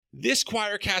This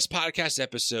Choircast podcast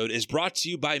episode is brought to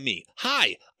you by me.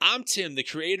 Hi, I'm Tim, the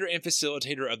creator and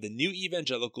facilitator of the New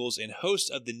Evangelicals and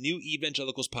host of the New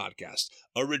Evangelicals podcast.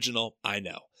 Original, I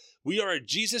know. We are a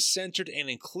Jesus-centered and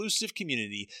inclusive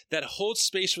community that holds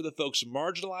space for the folks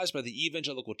marginalized by the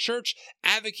evangelical church,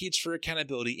 advocates for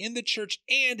accountability in the church,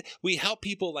 and we help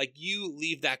people like you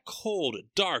leave that cold,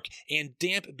 dark, and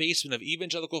damp basement of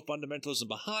evangelical fundamentalism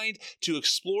behind to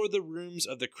explore the rooms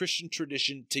of the Christian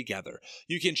tradition together.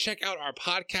 You can check out our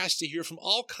podcast to hear from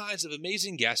all kinds of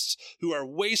amazing guests who are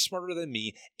way smarter than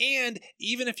me, and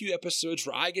even a few episodes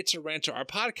where I get to rant to our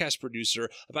podcast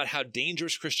producer about how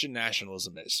dangerous Christian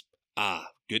nationalism is. Ah,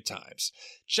 good times.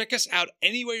 Check us out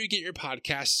anywhere you get your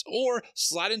podcasts or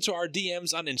slide into our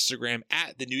DMs on Instagram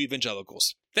at The New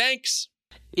Evangelicals. Thanks.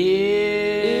 If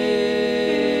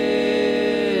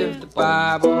the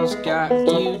Bible's got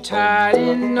you tied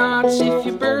in knots, if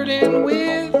you're burdened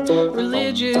with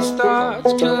religious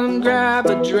thoughts, come grab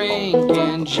a drink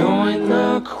and join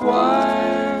the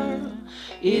choir.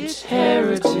 It's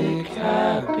Heretic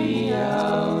Happy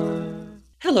Hour.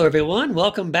 Hello, everyone.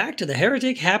 Welcome back to the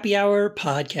Heretic Happy Hour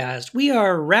podcast. We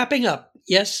are wrapping up,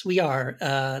 yes, we are,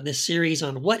 this series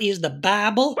on what is the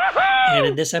Bible. And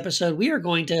in this episode, we are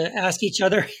going to ask each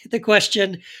other the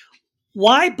question,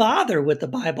 why bother with the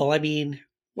Bible? I mean,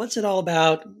 what's it all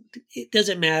about? It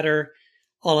doesn't matter,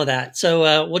 all of that.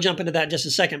 So we'll jump into that in just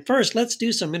a second. First, let's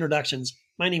do some introductions.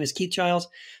 My name is Keith Childs.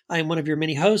 I am one of your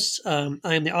many hosts. I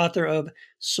am the author of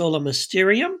Sola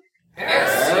Mysterium.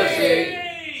 Heresy.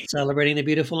 Celebrating the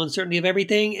beautiful uncertainty of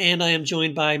everything. And I am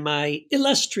joined by my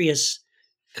illustrious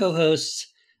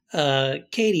co-hosts,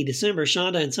 Katie, December,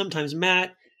 Shonda, and sometimes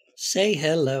Matt. Say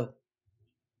hello.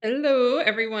 Hello,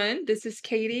 everyone. This is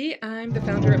Katie. I'm the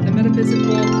founder of the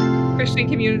Metaphysical Christian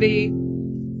Community.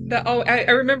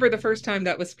 I remember the first time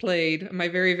that was played, my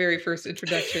very, very first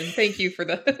introduction. Thank you for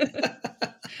that.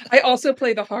 I also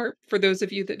play the harp, for those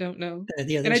of you that don't know.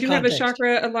 And I do have a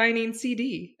chakra aligning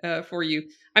CD for you.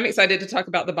 I'm excited to talk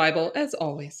about the Bible, as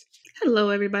always. Hello,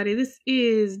 everybody. This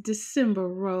is December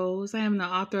Rose. I am the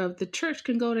author of The Church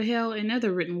Can Go to Hell and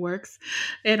Other Written Works.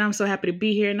 And I'm so happy to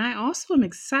be here. And I also am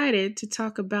excited to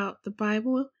talk about the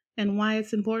Bible and why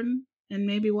it's important and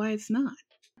maybe why it's not.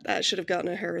 That should have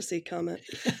gotten a heresy comment.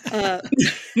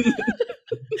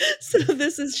 So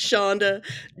this is Shonda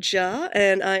Ja,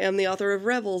 and I am the author of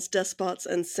Rebels, Despots,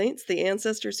 and Saints, the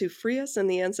ancestors who free us and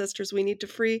the ancestors we need to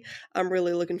free. I'm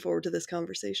really looking forward to this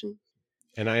conversation.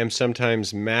 And I am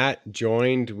sometimes Matt,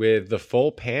 joined with the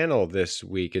full panel this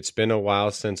week. It's been a while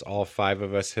since all five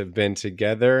of us have been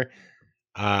together.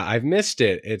 I've missed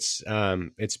it. It's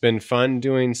been fun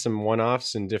doing some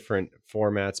one-offs in different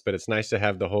formats, but it's nice to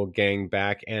have the whole gang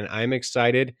back. And I'm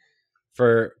excited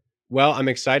I'm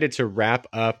excited to wrap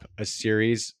up a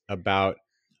series about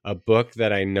a book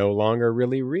that I no longer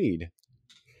really read.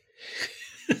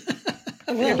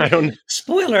 Well, I don't.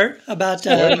 Spoiler about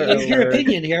your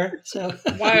opinion here. So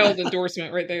Wild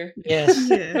endorsement right there. Yes.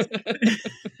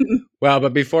 Well,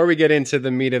 but before we get into the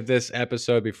meat of this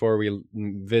episode, before we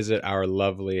visit our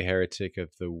lovely heretic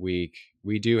of the week,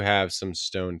 we do have some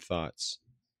stone thoughts.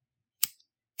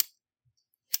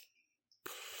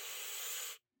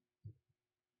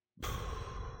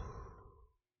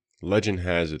 Legend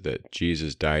has it that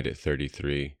Jesus died at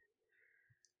 33.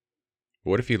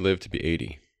 What if he lived to be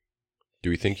 80? Do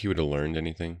we think he would have learned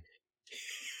anything?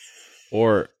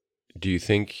 Or do you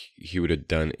think he would have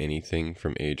done anything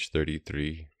from age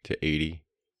 33 to 80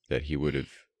 that he would have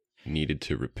needed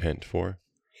to repent for?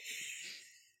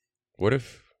 What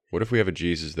if we have a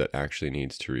Jesus that actually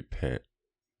needs to repent,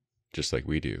 just like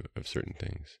we do, of certain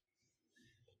things?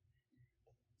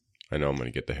 I know I'm going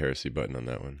to get the heresy button on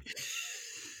that one.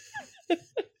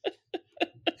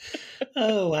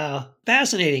 Oh, wow.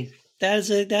 Fascinating. That's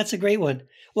a great one.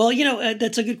 Well,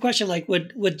 that's a good question. Like,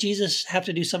 would Jesus have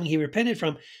to do something he repented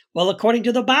from? Well, according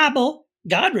to the Bible,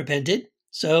 God repented.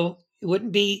 So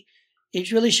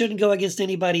it really shouldn't go against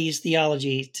anybody's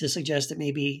theology to suggest that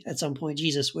maybe at some point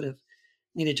Jesus would have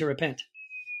needed to repent.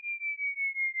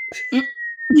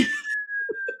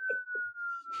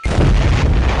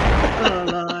 Oh,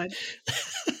 Lord.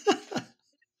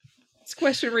 This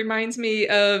question reminds me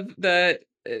of the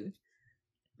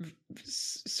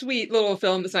sweet little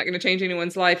film that's not going to change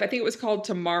anyone's life. I think it was called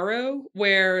Tomorrow,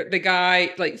 where the guy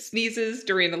sneezes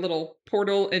during a little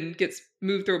portal and gets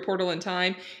moved through a portal in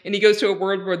time, and he goes to a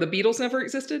world where the Beatles never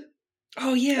existed.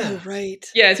 Oh, yeah. Oh, right.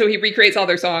 Yeah, so he recreates all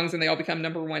their songs and they all become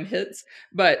 #1 hits.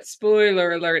 But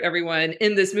spoiler alert, everyone,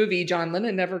 in this movie, John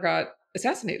Lennon never got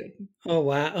assassinated. Oh,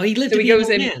 wow. Oh, he lived So to he be goes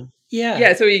an in. old man.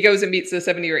 Yeah, so he goes and meets the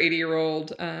 70 or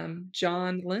 80-year-old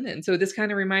John Lennon. So this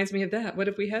kind of reminds me of that. What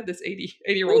if we had this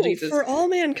 80-year-old Jesus? For All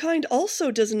Mankind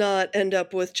also does not end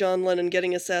up with John Lennon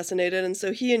getting assassinated, and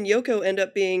so he and Yoko end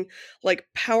up being like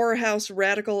powerhouse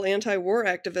radical anti-war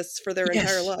activists for their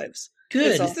entire lives.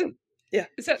 Good. It's awesome. Yeah.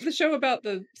 Is that the show about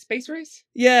the space race?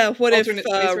 Yeah, what if Alternate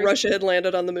space race? Russia had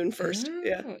landed on the moon first? Oh,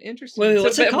 Yeah. interesting. Wait,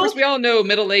 what's it Of course, called? we all know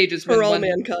Middle Age is when For All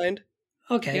Mankind.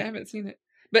 Okay. Yeah, I haven't seen it.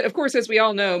 But of course, as we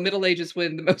all know, Middle Age is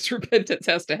when the most repentance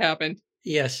has to happen.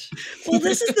 Yes. Well,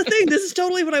 this is the thing. This is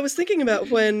totally what I was thinking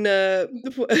about when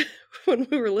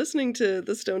we were listening to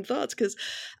the Stone Thoughts, because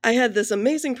I had this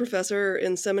amazing professor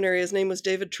in seminary. His name was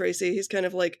David Tracy. He's kind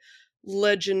of like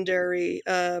legendary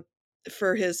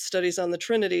for his studies on the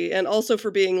Trinity, and also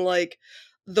for being like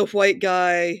the white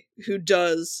guy who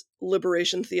does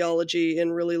liberation theology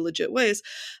in really legit ways.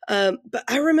 But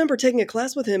I remember taking a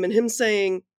class with him and him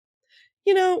saying,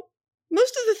 you know,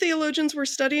 most of the theologians we're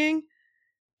studying,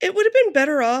 it would have been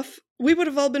better off, we would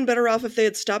have all been better off if they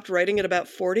had stopped writing at about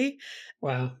 40.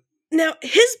 Wow. Now,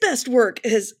 his best work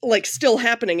is like still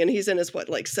happening, and he's in his,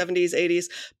 70s, 80s.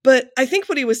 But I think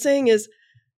what he was saying is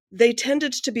they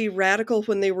tended to be radical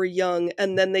when they were young,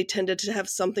 and then they tended to have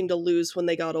something to lose when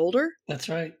they got older. That's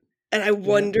right. And I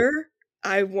wonder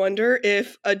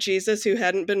if a Jesus who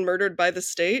hadn't been murdered by the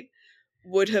state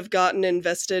would have gotten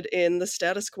invested in the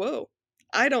status quo.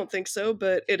 I don't think so,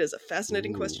 but it is a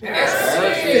fascinating question.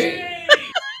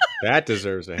 That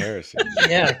deserves a heresy.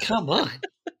 Yeah, come on.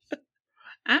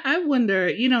 I wonder,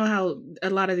 you know how a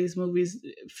lot of these movies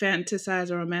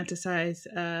fantasize or romanticize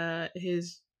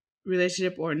his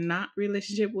relationship or not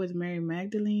relationship with Mary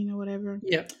Magdalene or whatever.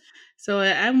 Yep. So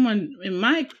I'm wondering,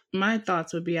 my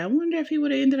thoughts would be, I wonder if he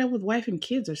would have ended up with wife and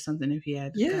kids or something if he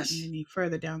had gotten any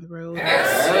further down the road.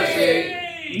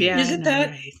 Yeah.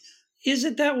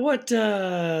 Isn't that what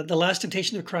the Last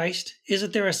Temptation of Christ?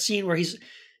 Isn't there a scene where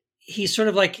he's sort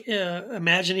of like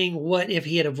imagining what if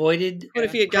he had avoided? What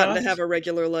if he had gotten to have a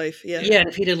regular life? Yeah. Yeah, and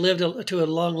if he'd have lived to a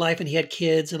long life and he had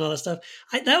kids and all that stuff.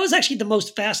 That was actually the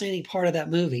most fascinating part of that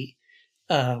movie.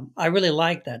 I really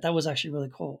liked that. That was actually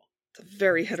really cool. It's a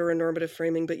very heteronormative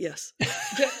framing, but yes.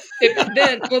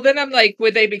 Then I'm like,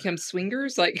 would they become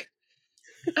swingers? Like,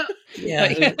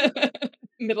 yeah,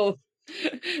 middle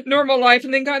normal life,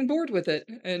 and then gotten bored with it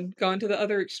and gone to the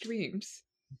other extremes.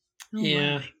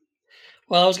 Yeah.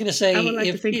 Well, I was going to say, I would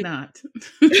like to think not.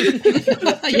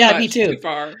 Yeah, me too.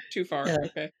 Too far. Yeah.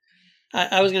 Okay.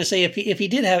 I was going to say if he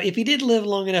did live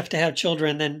long enough to have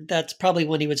children, then that's probably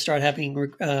when he would start having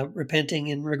repenting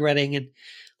and regretting and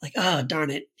like, oh,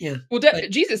 darn it. Yeah. Well,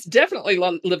 Jesus definitely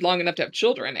lived long enough to have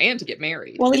children and to get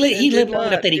married. Well, he lived long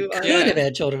enough that he could have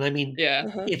had children. I mean,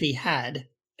 if he had.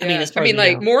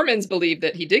 Mormons believe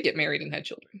that he did get married and had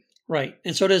children. Right.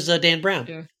 And so does Dan Brown.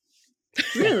 Yeah.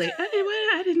 Really?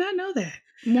 I did not know that.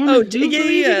 Mormons do believe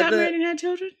he got married and had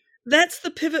children? That's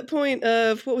the pivot point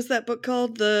of, what was that book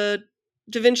called? The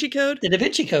Da Vinci Code? The Da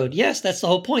Vinci Code. Yes, that's the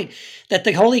whole point. That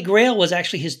the Holy Grail was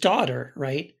actually his daughter,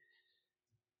 right?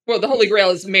 Well, the Holy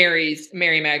Grail is Mary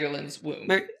Magdalene's womb.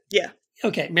 Yeah.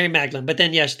 Okay, Mary Magdalene. But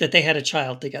then, yes, that they had a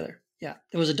child together. Yeah.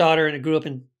 There was a daughter and it grew up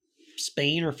in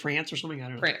Spain or France or something. I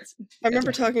don't know. France. I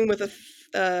remember talking with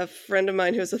a friend of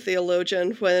mine who's a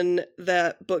theologian when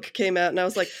that book came out, and I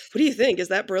was like, what do you think? Is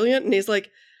that brilliant? And he's like,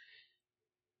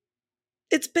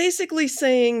 it's basically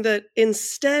saying that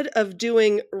instead of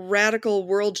doing radical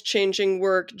world-changing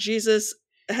work, Jesus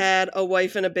had a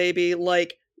wife and a baby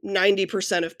like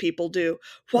 90% of people do.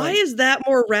 Why is that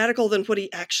more radical than what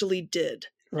he actually did?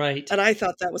 Right. And I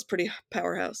thought that was pretty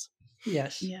powerhouse.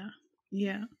 Yes. Yeah.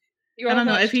 Yeah. I don't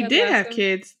know. If he did have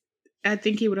kids, I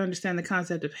think he would understand the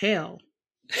concept of hell.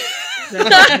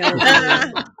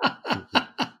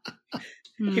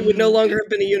 He would no longer have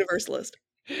been a universalist.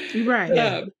 Right.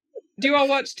 Yeah. Do you all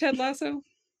watch Ted Lasso?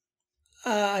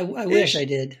 I wish I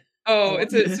did. Oh,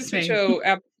 it's a sister show,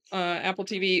 Apple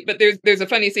TV. But there's a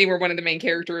funny scene where one of the main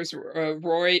characters,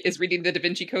 Roy, is reading the Da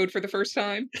Vinci Code for the first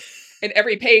time. And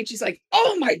every page, he's like,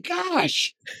 "Oh my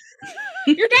gosh,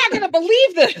 you're not going to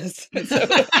believe this!"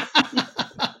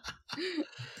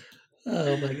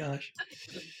 Oh my gosh.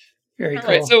 Very cool.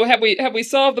 All right, so have we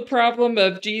solved the problem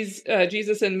of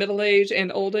Jesus in middle age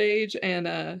and old age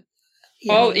and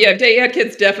if he had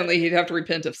kids, definitely he'd have to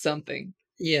repent of something.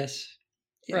 Yes.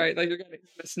 Yeah. Right, like you're going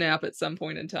to snap at some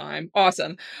point in time.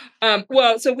 Awesome.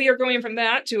 Well, so we are going from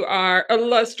that to our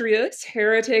illustrious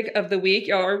heretic of the week.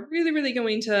 Y'all are really, really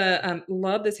going to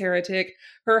love this heretic.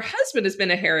 Her husband has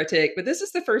been a heretic, but this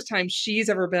is the first time she's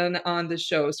ever been on the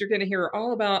show. So you're going to hear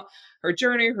all about her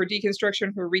journey, her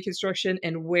deconstruction, her reconstruction,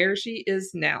 and where she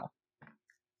is now.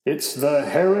 It's the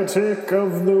heretic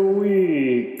of the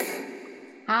week.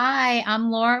 Hi,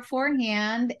 I'm Laura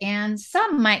Forehand, and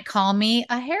some might call me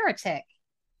a heretic.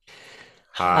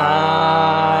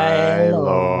 Hi,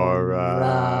 Laura.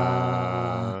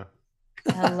 Laura.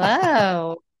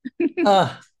 Hello.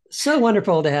 Uh, so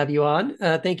wonderful to have you on.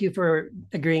 Thank you for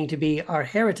agreeing to be our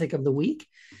heretic of the week.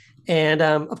 And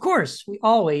of course, we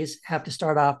always have to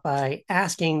start off by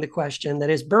asking the question that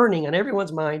is burning on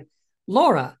everyone's mind.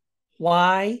 Laura,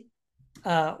 why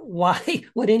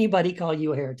would anybody call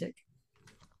you a heretic?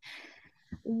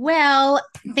 Well,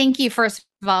 thank you, first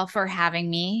of all, for having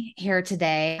me here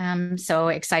today. I'm so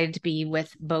excited to be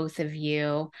with both of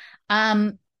you.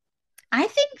 Um, I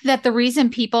think that the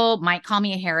reason people might call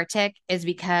me a heretic is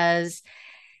because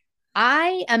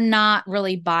I am not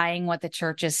really buying what the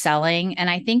church is selling. And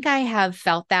I think I have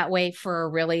felt that way for a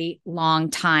really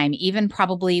long time, even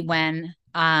probably when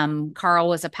Carl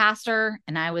was a pastor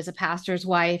and I was a pastor's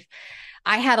wife.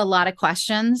 I had a lot of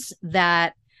questions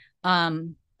that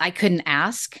I couldn't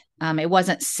ask. It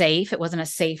wasn't safe. It wasn't a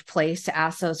safe place to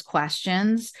ask those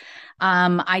questions.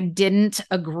 I didn't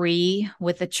agree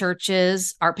with the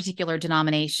church's, our particular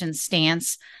denomination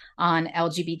stance on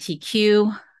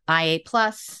LGBTQ, IA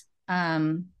plus,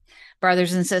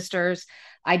 brothers and sisters.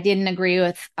 I didn't agree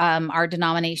with our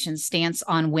denomination's stance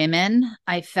on women.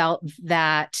 I felt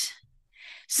that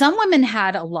some women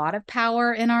had a lot of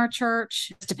power in our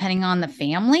church, depending on the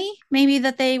family, maybe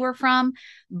that they were from,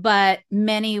 but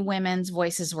many women's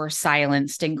voices were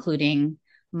silenced, including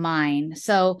mine.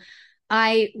 So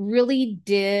I really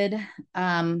did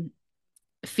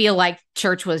feel like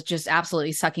church was just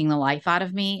absolutely sucking the life out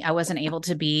of me. I wasn't able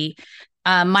to be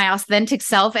my authentic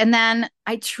self. And then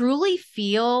I truly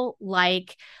feel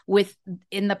like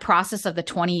in the process of the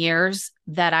 20 years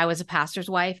that I was a pastor's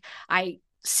wife, I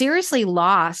seriously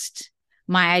lost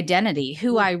my identity,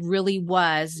 who I really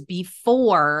was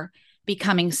before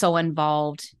becoming so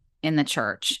involved in the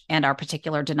church and our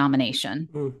particular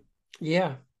denomination.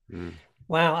 Yeah.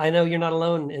 Wow. I know you're not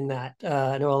alone in that.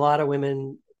 I know a lot of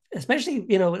women, especially,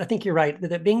 I think you're right,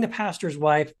 that being the pastor's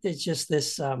wife is just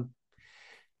this,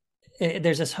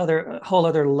 there's this whole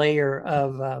other layer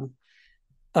of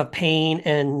pain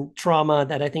and trauma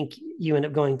that I think you end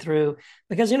up going through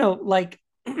because, like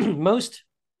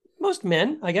most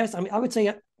men, I guess, I would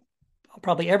say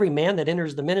probably every man that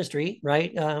enters the ministry,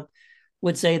 right,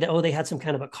 would say that, they had some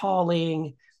kind of a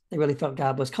calling. They really felt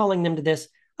God was calling them to this.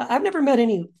 I've never met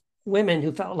any women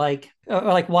who felt like, or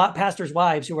like pastors'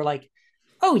 wives who were like,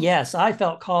 oh, yes, I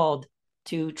felt called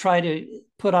to try to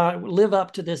live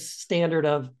up to this standard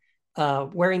of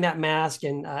wearing that mask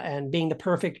and being the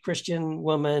perfect Christian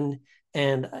woman.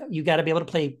 And you got to be able to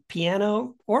play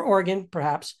piano or organ,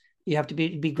 perhaps. You have to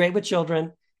be great with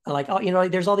children.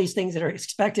 There's all these things that are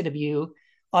expected of you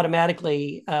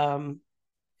automatically. And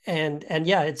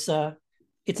yeah, it's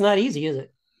not easy, is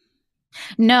it?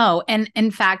 No. And in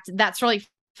fact, that's really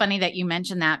funny that you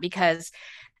mentioned that because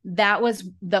that was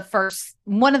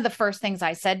one of the first things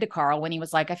I said to Carl when he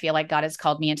was like, I feel like God has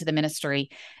called me into the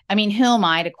ministry. I mean, who am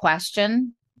I to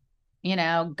question,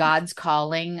 God's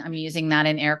calling? I'm using that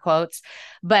in air quotes.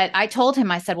 But I told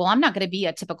him, I said, well, I'm not going to be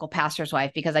a typical pastor's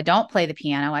wife because I don't play the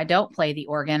piano. I don't play the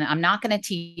organ. I'm not going to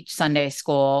teach Sunday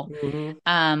school.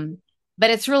 Mm-hmm. But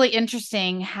it's really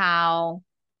interesting how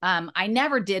I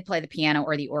never did play the piano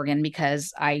or the organ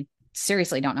because I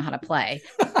seriously don't know how to play.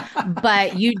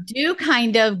 But you do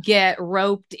kind of get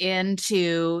roped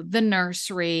into the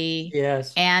nursery,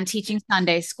 yes, and teaching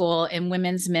Sunday school and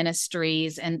women's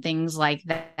ministries and things like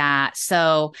that.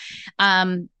 So,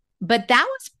 but that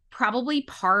was probably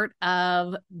part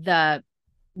of the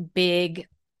big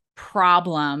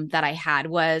problem that I had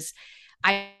was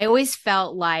I always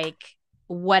felt like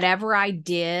whatever I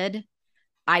did,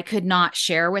 I could not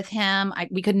share with him.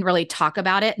 We couldn't really talk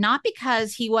about it, not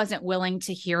because he wasn't willing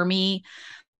to hear me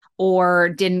or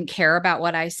didn't care about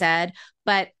what I said,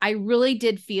 but I really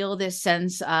did feel this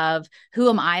sense of who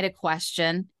am I to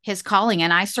question his calling?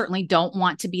 And I certainly don't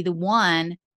want to be the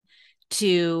one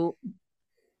to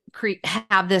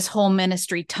have this whole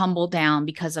ministry tumble down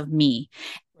because of me.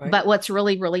 Right. But what's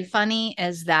really, really funny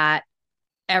is that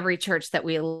every church that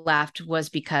we left was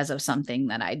because of something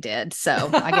that I did. So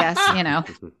I guess,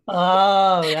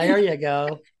 Oh, there you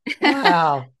go.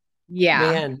 Wow.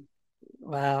 Yeah. Man.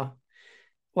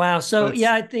 Wow. So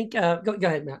yeah, I think, go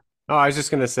ahead, Matt. Oh, I was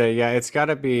just going to say, yeah, it's got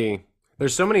to be,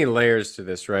 there's so many layers to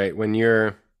this, right?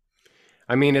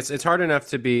 It's hard enough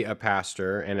to be a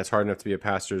pastor and it's hard enough to be a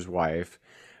pastor's wife.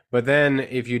 But then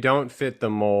if you don't fit the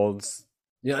molds,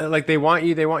 like they want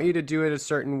you to do it a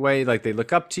certain way. Like they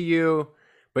look up to you,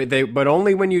 but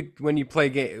only when you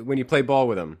play ball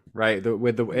with them, right?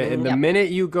 And the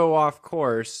minute you go off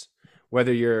course,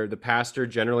 whether you're the pastor,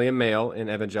 generally a male in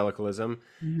evangelicalism,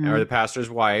 or the pastor's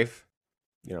wife,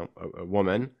 a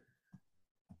woman,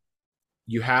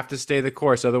 you have to stay the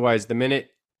course. Otherwise, the minute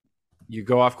you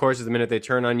go off course is the minute they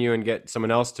turn on you and get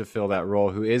someone else to fill that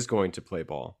role who is going to play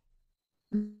ball.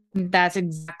 That's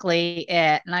exactly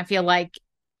it. And I feel like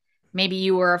maybe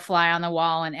you were a fly on the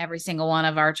wall in every single one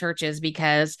of our churches,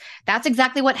 because that's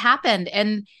exactly what happened.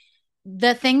 And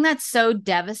the thing that's so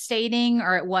devastating,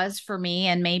 or it was for me,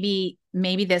 and maybe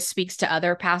this speaks to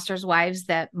other pastors' wives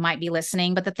that might be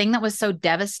listening, but the thing that was so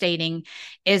devastating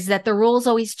is that the rules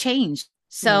always change.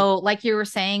 So like you were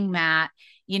saying, Matt,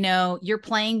 you're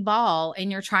playing ball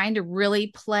and you're trying to really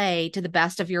play to the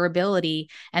best of your ability.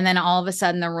 And then all of a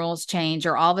sudden the rules change,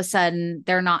 or all of a sudden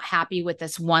they're not happy with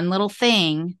this one little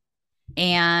thing,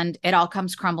 and it all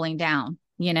comes crumbling down,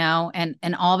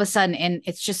 and all of a sudden, and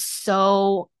it's just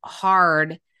so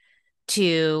hard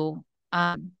to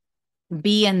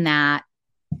be in that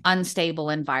unstable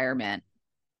environment.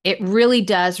 It really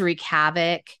does wreak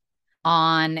havoc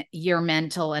on your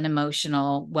mental and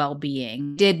emotional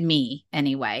well-being. Did me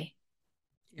anyway.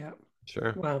 Yeah.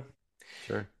 Sure. Wow.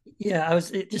 Sure. Yeah. I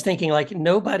was just thinking, like,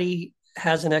 nobody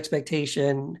has an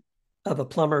expectation of a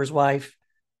plumber's wife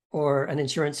or an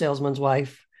insurance salesman's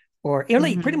wife, or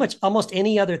pretty much almost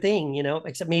any other thing,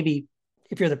 except maybe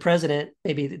if you're the president,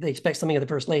 maybe they expect something of the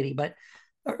first lady, but,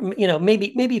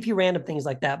 maybe a few random things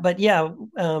like that. But yeah,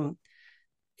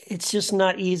 it's just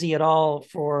not easy at all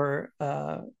for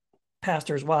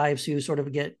pastors' wives who sort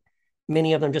of get,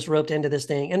 many of them just roped into this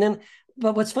thing. And then,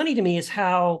 but what's funny to me is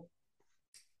how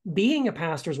being a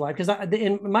pastor's wife, because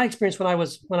in my experience,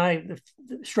 the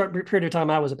short period of time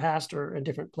I was a pastor in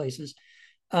different places,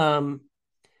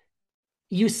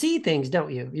 you see things,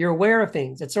 don't you? You're aware of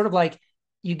things. It's sort of like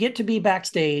you get to be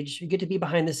backstage, you get to be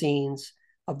behind the scenes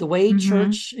of the way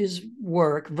churches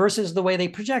work versus the way they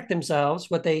project themselves,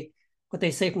 what they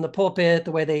say from the pulpit,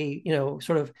 the way they,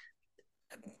 sort of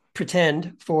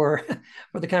pretend for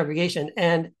the congregation.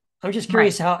 And I'm just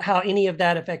curious how any of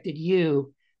that affected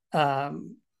you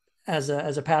as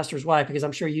a pastor's wife, because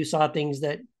I'm sure you saw things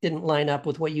that didn't line up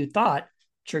with what you thought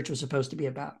church was supposed to be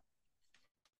about.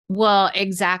 Well,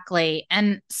 exactly.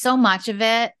 And so much of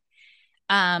it,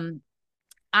 I'm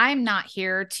not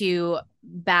here to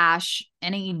bash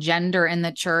any gender in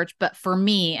the church, but for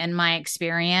me and my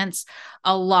experience,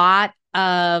 a lot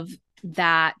of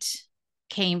that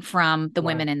came from the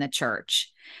women in the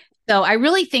church. So I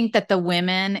really think that the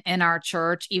women in our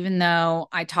church, even though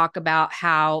I talk about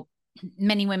how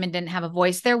many women didn't have a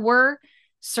voice, there were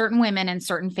certain women in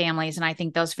certain families, and I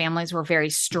think those families were very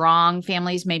strong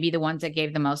families, maybe the ones that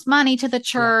gave the most money to the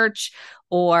church,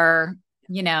 or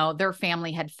their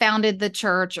family had founded the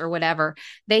church or whatever.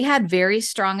 They had very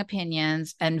strong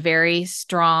opinions and very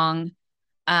strong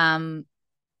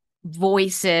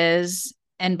voices.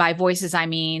 And by voices, I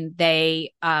mean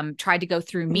they tried to go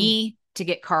through me to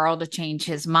get Carl to change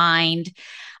his mind.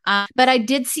 But I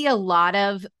did see a lot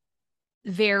of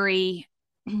very,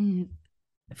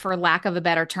 for lack of a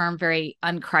better term, very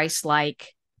unchristlike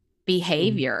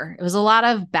behavior. It was a lot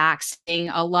of backstabbing,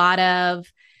 a lot of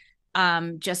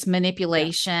just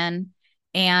manipulation.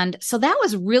 And so that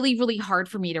was really, really hard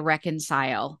for me to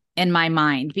reconcile in my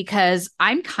mind, because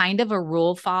I'm kind of a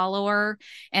rule follower.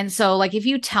 And so, like, if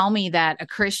you tell me that a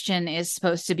Christian is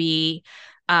supposed to be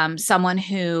someone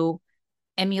who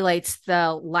emulates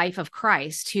the life of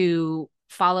Christ, who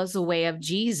follows the way of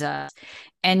Jesus,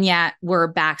 and yet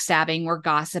we're backstabbing, we're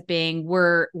gossiping,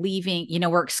 we're leaving,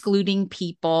 we're excluding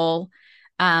people,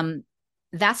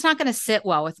 that's not going to sit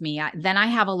well with me. Then I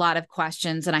have a lot of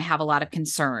questions and I have a lot of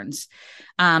concerns.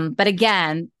 But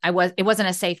again, it wasn't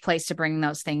a safe place to bring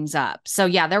those things up. So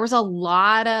yeah, there was a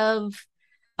lot of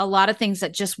things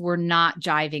that just were not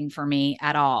jiving for me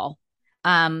at all.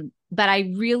 But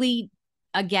I really,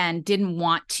 again, didn't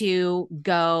want to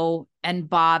go and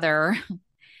bother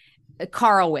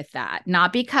Carl with that,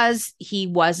 not because he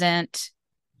wasn't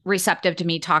receptive to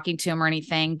me talking to him or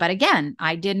anything, but again,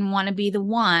 I didn't want to be the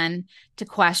one to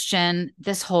question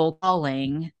this whole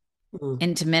calling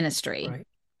into ministry. Right.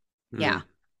 Yeah.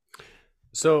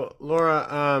 So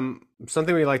Laura,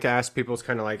 something we like to ask people is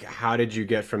kind of like, how did you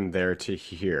get from there to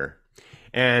here?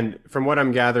 And from what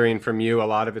I'm gathering from you, a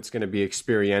lot of it's going to be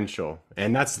experiential.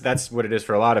 And that's what it is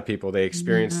for a lot of people. They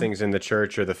experience things in the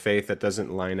church or the faith that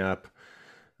doesn't line up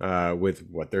with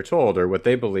what they're told or what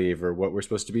they believe or what we're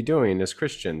supposed to be doing as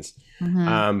Christians.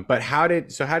 But how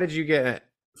did you get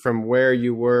from where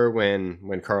you were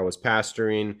when Carl was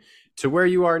pastoring to where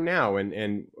you are now?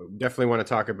 And definitely want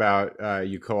to talk about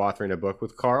you co-authoring a book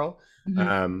with Carl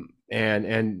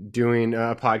and doing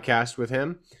a podcast with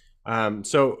him.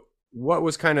 So what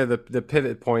was kind of the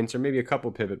pivot points, or maybe a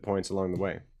couple pivot points along the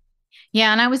way?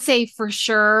 Yeah. And I would say for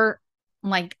sure,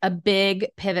 like a big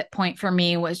pivot point for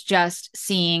me was just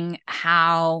seeing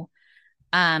how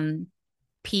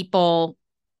people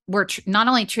were not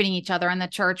only treating each other in the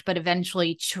church, but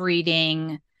eventually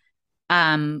treating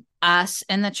us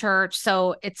in the church.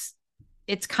 So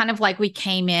it's kind of like we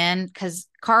came in, because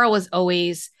Carl was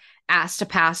always asked to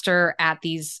pastor at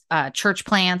these church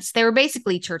plants. They were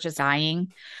basically churches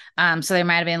dying. So there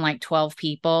might have been like 12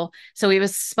 people. So he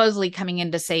was supposedly coming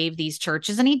in to save these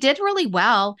churches, and he did really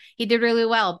well.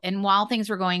 And while things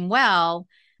were going well,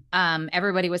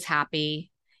 everybody was happy,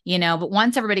 but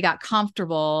once everybody got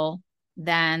comfortable,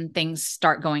 then things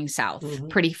start going south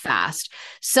pretty fast.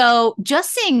 So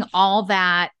just seeing all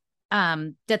that,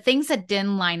 the things that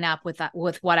didn't line up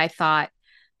with what I thought,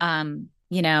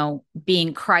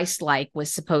 being Christ-like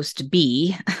was supposed to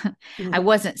be, I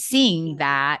wasn't seeing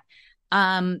that.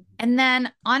 And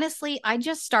then honestly, I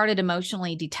just started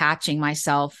emotionally detaching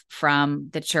myself from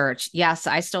the church. Yes,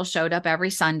 I still showed up every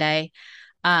Sunday.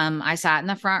 I sat in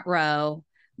the front row,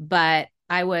 but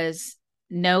I was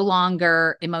no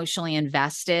longer emotionally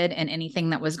invested in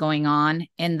anything that was going on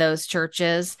in those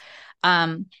churches.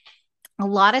 A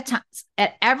lot of times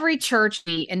at every church,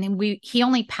 he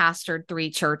only pastored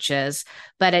 3 churches,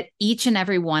 but at each and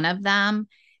every one of them,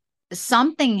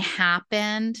 something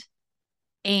happened,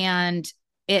 and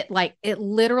it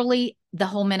literally, the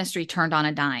whole ministry turned on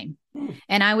a dime.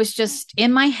 And I was just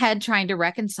in my head trying to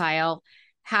reconcile,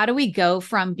 how do we go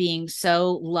from being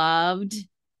so loved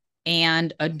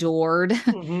and adored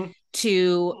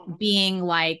to being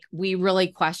like, we really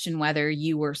question whether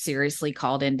you were seriously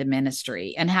called into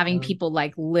ministry, and having people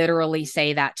like literally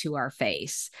say that to our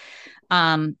face.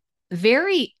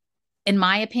 Very, in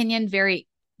my opinion, very,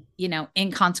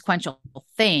 inconsequential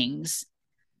things.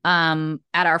 At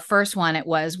our first one,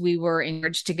 we were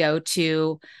encouraged to go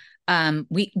to,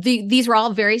 these were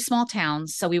all very small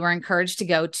towns. So we were encouraged to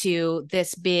go to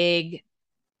this big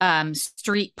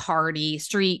street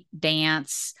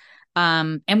dance.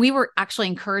 And we were actually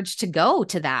encouraged to go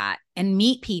to that and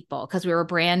meet people, because we were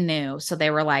brand new. So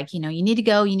they were like, you need to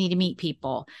go, you need to meet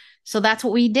people. So that's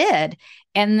what we did.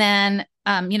 And then,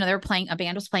 they were a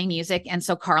band was playing music. And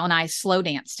so Carl and I slow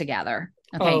danced together.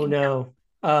 Okay. Oh no.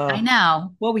 I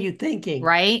know. What were you thinking?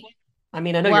 Right. I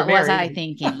mean, I know what you're married. was I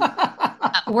thinking?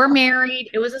 We're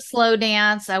married. It was a slow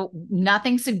dance.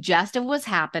 Nothing suggestive was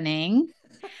happening.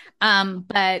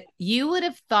 But you would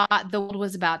have thought the world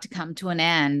was about to come to an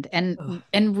end.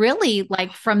 And really,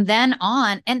 like, from then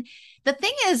on, and the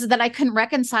thing is that I couldn't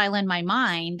reconcile in my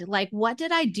mind, like, what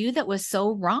did I do that was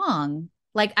so wrong?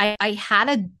 Like, I had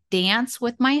a dance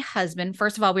with my husband.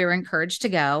 First of all, we were encouraged to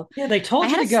go. Yeah, they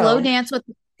told you to go. I had a slow dance with.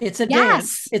 It's a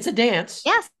dance. It's a dance.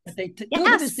 Yes. They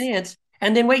go to this dance,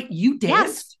 and then wait, you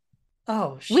danced? Yes.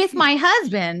 Oh, with my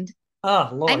husband. Oh,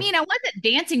 Lord. I mean, I wasn't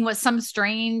dancing with some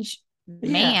strange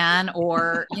man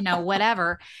or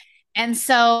whatever. And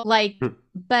so, like,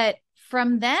 but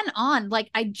from then on,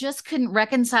 like, I just couldn't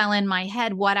reconcile in my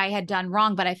head what I had done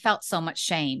wrong, but I felt so much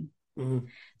shame.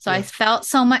 I felt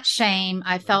so much shame,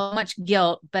 I felt much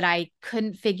guilt, but I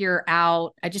couldn't figure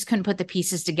out, I just couldn't put the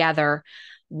pieces together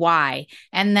why.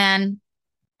 And then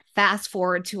fast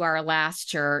forward to our last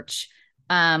church,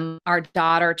 our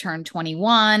daughter turned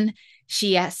 21.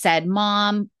 She said,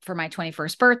 Mom, for my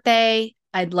 21st birthday,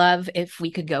 I'd love if we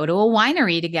could go to a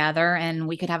winery together and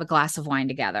we could have a glass of wine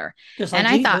together. Just like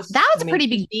and Jesus. I thought that was a pretty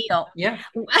big deal. Yeah.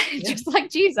 Just like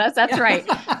Jesus. That's right.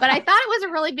 But I thought it was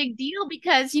a really big deal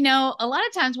because, a lot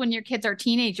of times when your kids are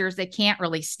teenagers, they can't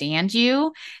really stand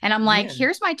you. And I'm like,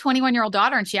 here's my 21-year-old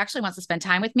daughter, and she actually wants to spend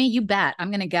time with me. You bet.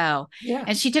 I'm going to go. Yeah.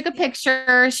 And she took a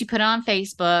picture. She put it on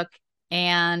Facebook,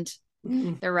 and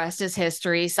the rest is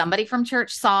history. Somebody from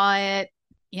church saw it.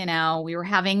 We were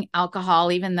having alcohol,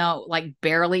 even though like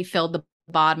barely filled the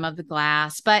bottom of the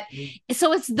glass. But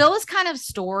so it's those kind of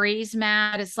stories,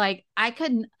 Matt. It's like, I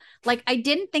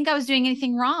didn't think I was doing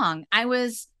anything wrong. I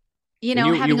was,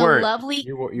 having a lovely,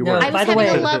 I was having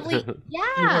a lovely,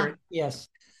 yeah. Yes.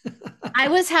 I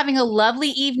was having a lovely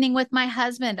evening with my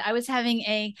husband. I was having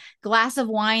a glass of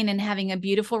wine and having a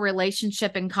beautiful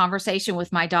relationship and conversation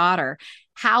with my daughter.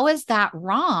 How is that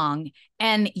wrong?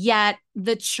 And yet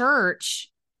the church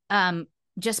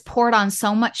just poured on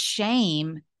so much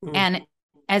shame, and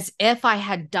as if I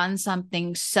had done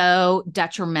something so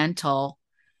detrimental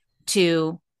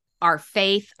to our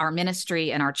faith, our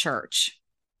ministry, and our church.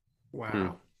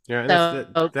 Wow. Yeah.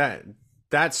 And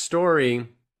that story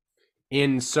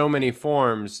in so many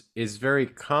forms is very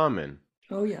common.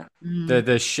 Oh yeah.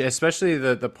 Especially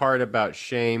the part about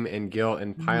shame and guilt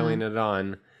and piling it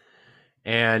on.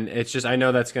 And it's just, I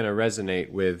know that's going to resonate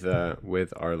with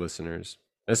our listeners,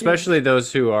 especially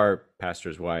those who are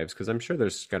pastors' wives, because I'm sure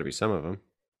there's got to be some of them.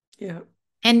 Yeah.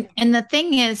 And the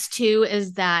thing is too,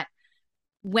 is that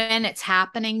when it's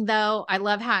happening though, I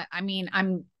love how, I mean,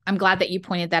 I'm glad that you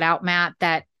pointed that out, Matt,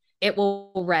 that it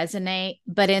will resonate,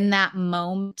 but in that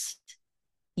moment,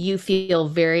 you feel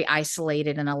very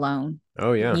isolated and alone.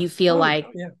 Oh, yeah. You feel like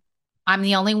yeah. I'm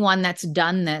the only one that's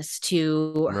done this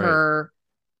to Right. her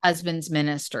husband's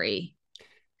ministry.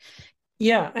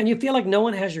 Yeah. And you feel like no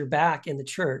one has your back in the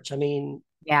church. I mean,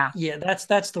 Yeah.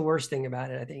 that's the worst thing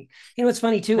about it, I think. You know, what's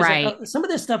funny too is Right. that, some of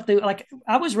this stuff, like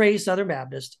I was raised Southern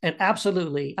Baptist, and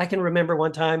absolutely, I can remember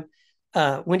one time,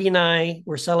 Wendy and I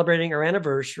were celebrating our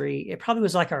anniversary. It probably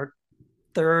was like our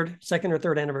second or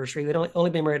third anniversary. We'd only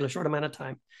been married a short amount of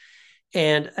time.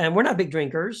 And we're not big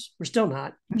drinkers. We're still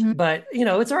not, but you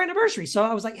know, it's our anniversary. So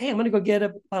I was like, hey, I'm going to go get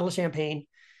a bottle of champagne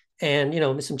and, you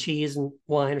know, some cheese and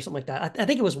wine or something like that. I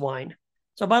think it was wine.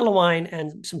 So a bottle of wine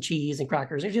and some cheese and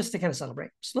crackers, just to kind of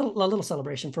celebrate, just a little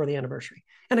celebration for the anniversary,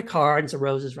 and a card and some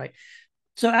roses. Right.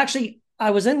 So actually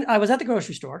I was at the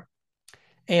grocery store,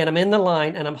 and I'm in the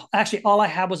line, and I'm actually, all I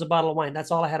had was a bottle of wine.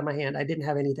 That's all I had in my hand. I didn't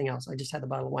have anything else. I just had the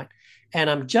bottle of wine, and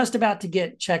I'm just about to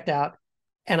get checked out.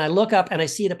 And I look up and I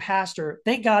see the pastor,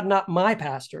 thank God, not my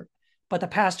pastor, but the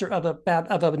pastor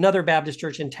of another Baptist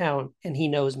church in town. And he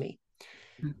knows me.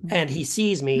 And he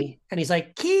sees me and he's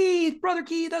like, Keith, brother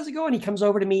Keith, how's it going? He comes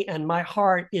over to me and my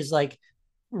heart is like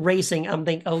racing. I'm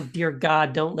thinking, oh dear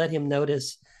God, don't let him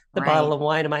notice the bottle of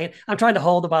wine in my hand. I'm trying to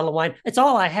hold the bottle of wine. It's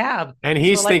all I have. And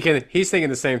he's thinking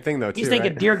the same thing though, too. He's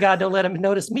thinking, right? Dear God, don't let him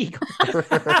notice me.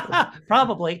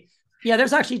 Probably. Yeah,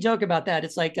 there's actually a joke about that.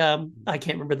 It's like, I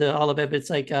can't remember all of it, but it's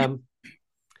like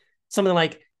something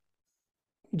like,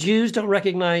 Jews don't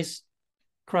recognize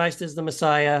Christ as the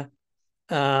Messiah.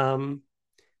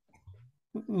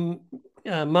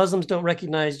 Muslims don't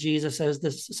recognize Jesus as the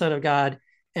Son of God,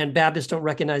 and Baptists don't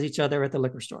recognize each other at the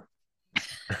liquor store.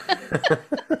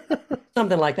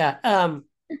 Something like that.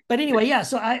 But anyway, yeah.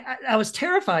 So I was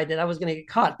terrified that I was going to get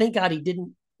caught. Thank God he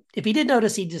didn't. If he did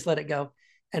notice, he'd just let it go.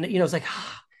 And you know, it's like,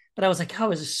 but I was like, I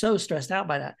was so stressed out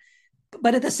by that.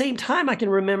 But at the same time, I can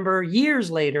remember years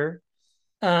later,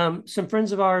 some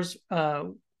friends of ours.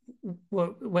 We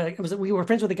were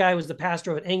friends with a guy who was the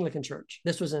pastor of an Anglican church.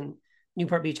 This was in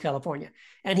Newport Beach, California.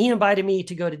 And he invited me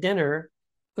to go to dinner.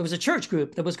 It was a church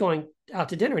group that was going out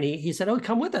to dinner. And he said, oh,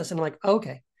 come with us. And I'm like,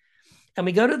 okay. And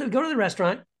we go to the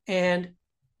restaurant, and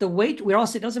we're all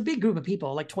sitting, it was a big group of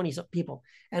people, like 20 people.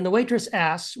 And the waitress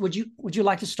asks, would you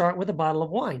like to start with a bottle of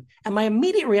wine? And my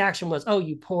immediate reaction was, oh,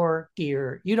 you poor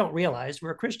dear, you don't realize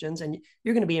we're Christians and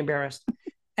you're going to be embarrassed.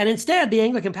 And instead, the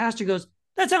Anglican pastor goes,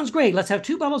 that sounds great. Let's have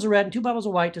 2 bottles of red and 2 bottles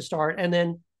of white to start.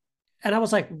 And I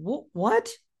was like, what?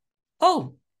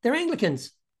 Oh, they're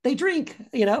Anglicans. They drink,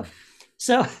 you know?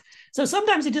 So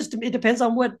sometimes it depends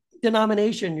on what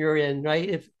denomination you're in, right?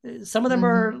 If some of them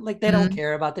are like, they don't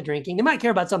care about the drinking. They might care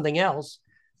about something else.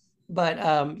 But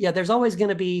yeah, there's always going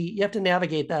to be, you have to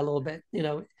navigate that a little bit. You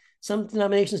know, some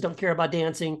denominations don't care about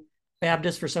dancing.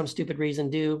 Baptists, for some stupid reason,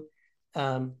 do.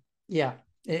 Yeah,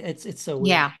 it's so weird.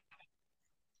 Yeah.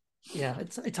 Yeah,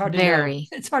 it's hard to know.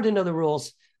 It's hard to know the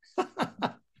rules.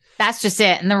 That's just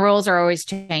it. And the rules are always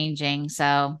changing.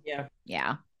 So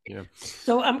yeah.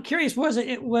 So I'm curious, was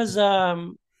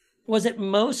it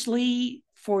mostly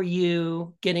for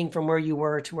you getting from where you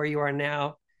were to where you are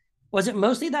now? Was it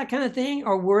mostly that kind of thing?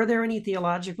 Or were there any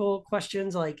theological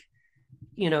questions, like,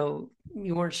 you know,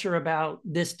 you weren't sure about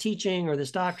this teaching or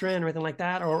this doctrine or anything like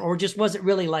that? Or just was it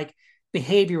really like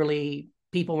behaviorally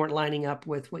people weren't lining up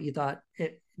with what you thought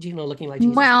looking like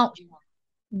Jesus? Well,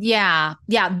 yeah,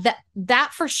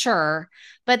 that for sure.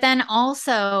 But then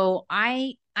also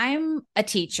I'm a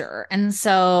teacher. And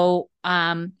so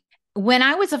when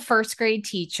I was a first grade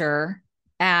teacher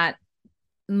at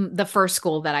the first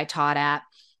school that I taught at,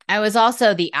 I was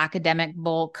also the academic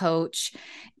bowl coach.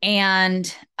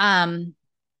 And I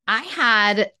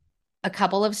had a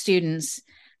couple of students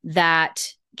that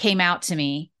came out to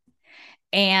me,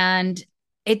 and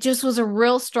it just was a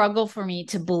real struggle for me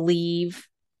to believe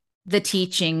the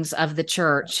teachings of the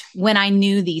church when I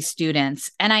knew these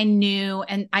students, and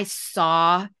I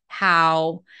saw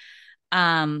how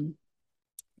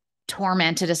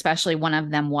tormented, especially one of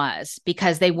them was,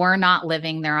 because they were not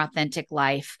living their authentic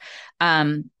life,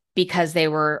 because they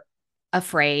were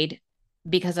afraid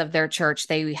because of their church.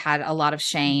 They had a lot of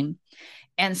shame.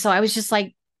 And so I was just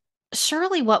like,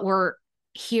 surely what we're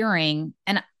hearing,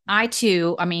 and I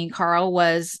too, I mean, Carl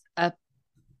was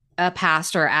a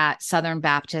pastor at Southern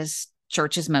Baptist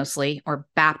churches mostly, or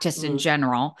Baptist in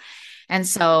general. And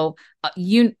so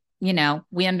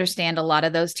we understand a lot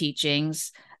of those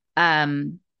teachings.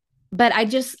 But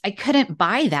I couldn't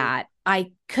buy that.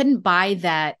 I couldn't buy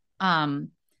that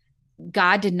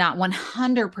God did not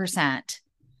 100%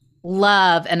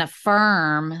 love and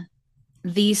affirm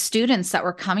these students that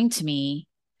were coming to me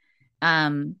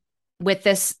with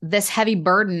this heavy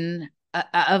burden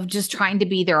of just trying to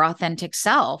be their authentic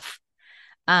self.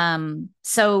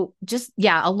 So just,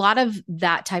 a lot of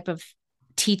that type of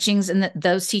teachings and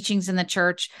those teachings in the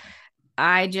church,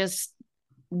 I just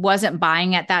wasn't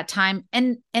buying at that time.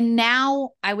 And now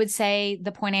I would say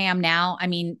the point I am now, I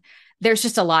mean, there's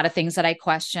just a lot of things that I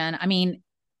question. I mean,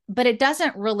 but it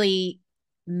doesn't really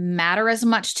matter as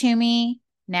much to me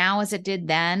now as it did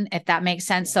then, if that makes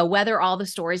sense. So whether all the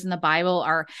stories in the Bible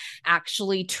are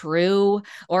actually true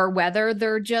or whether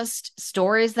they're just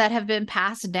stories that have been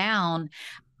passed down,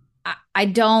 I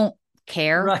don't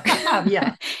care. Right.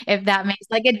 Yeah. If that makes,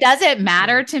 like, it doesn't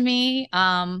matter to me.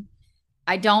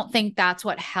 I don't think that's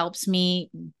what helps me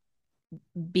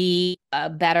be a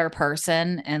better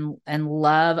person and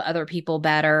love other people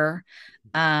better.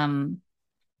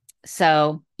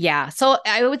 So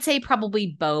I would say probably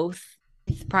both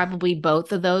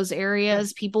of those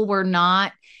areas. People were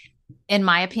not, in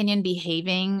my opinion,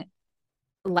 behaving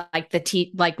like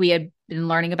we had been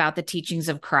learning about the teachings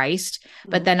of Christ,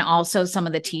 but then also some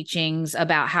of the teachings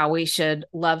about how we should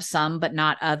love some but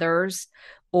not others,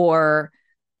 or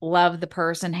love the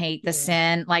person, hate the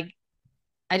sin. Like,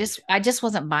 I just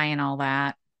wasn't buying all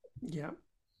that. Yeah,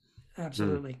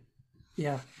 absolutely.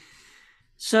 Yeah.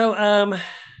 So,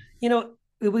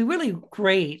 it would be really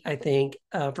great, I think,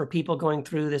 for people going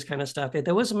through this kind of stuff, if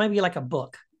there was maybe like a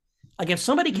book, like if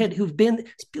somebody who've been,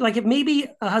 like if maybe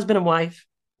a husband and wife,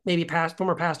 maybe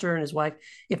former pastor and his wife,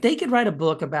 if they could write a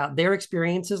book about their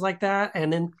experiences like that,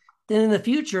 and then in the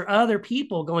future, other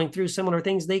people going through similar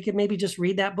things, they could maybe just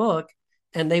read that book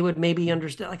and they would maybe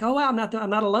understand, like, oh wow, I'm not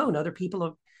alone. Other people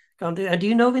have gone through. Do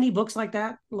you know of any books like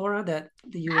that, Laura, that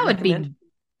you would recommend?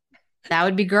 That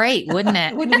would be great, wouldn't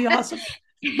it? Wouldn't it be awesome?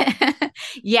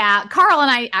 Yeah, Carl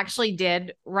and I actually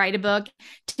did write a book.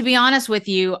 To be honest with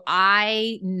you,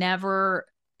 I never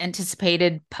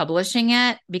anticipated publishing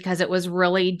it because it was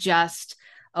really just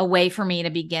a way for me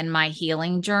to begin my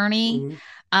healing journey.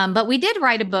 But we did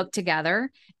write a book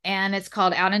together, and it's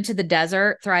called Out into the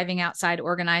Desert, Thriving Outside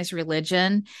Organized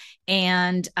Religion.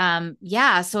 And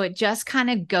so it just kind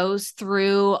of goes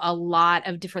through a lot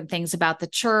of different things about the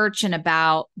church and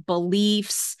about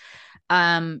beliefs,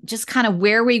 just kind of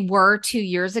where we were 2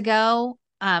 years ago,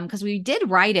 because we did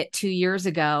write it 2 years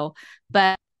ago.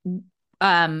 But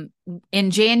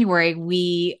in January,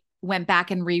 we went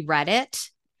back and reread it,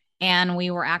 and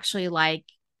we were actually like,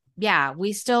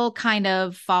 we still kind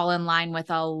of fall in line with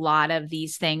a lot of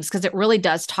these things, because it really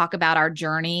does talk about our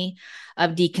journey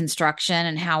of deconstruction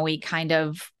and how we kind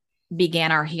of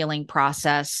began our healing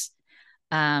process,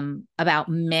 about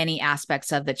many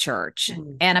aspects of the church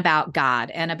and about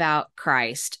God and about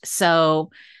Christ.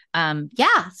 So,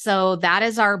 so that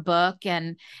is our book,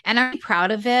 and I'm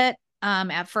proud of it.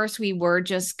 At first we were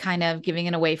just kind of giving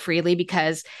it away freely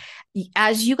because,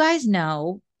 as you guys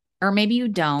know, or maybe you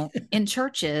don't, in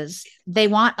churches, they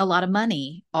want a lot of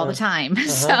money all the time.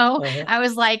 I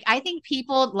was like, I think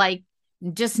people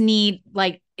just need,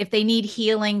 if they need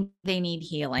healing, they need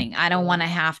healing. I don't want to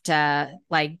have to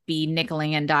be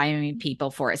nickeling and diming people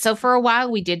for it. So for a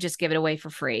while we did just give it away for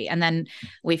free. And then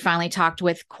we finally talked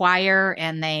with Choir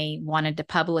and they wanted to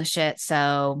publish it.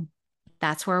 So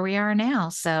that's where we are now.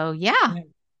 So yeah.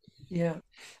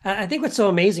 I think what's so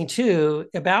amazing too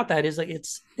about that is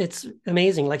it's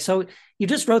amazing. So you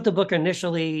just wrote the book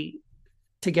initially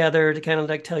together to kind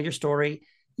of tell your story.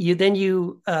 You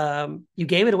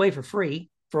gave it away for free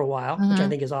for a while, which I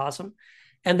think is awesome.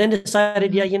 And then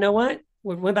decided, you know what?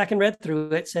 We went back and read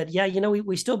through it, said,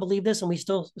 we still believe this and we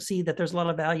still see that there's a lot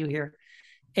of value here.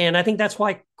 And I think that's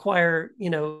why Choir,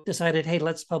 decided, hey,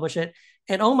 let's publish it.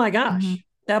 And oh my gosh,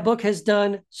 that book has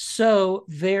done so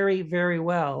very, very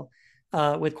well.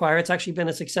 With Choir. It's actually been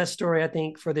a success story, I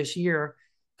think, for this year,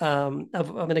 of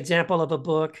an example of a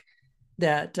book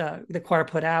that the Choir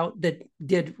put out that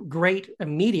did great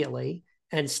immediately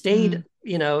and stayed,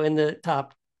 in the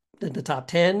top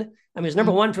 10. I mean, it's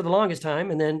number one for the longest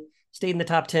time, and then stayed in the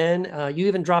top 10. You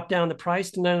even dropped down the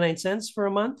price to 99 cents for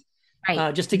a month.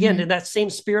 Right. Just again, in that same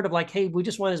spirit of hey, we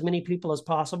just want as many people as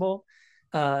possible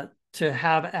to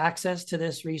have access to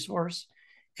this resource.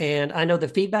 And I know the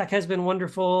feedback has been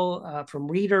wonderful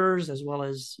from readers, as well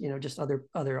as, just other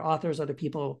authors, other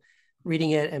people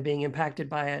reading it and being impacted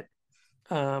by it.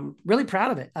 Really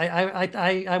proud of it.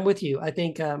 I'm with you. I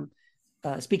think,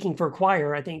 speaking for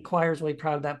Choir, I think Choir is really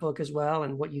proud of that book as well,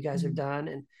 and what you guys have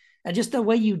done. and just the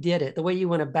way you did it, the way you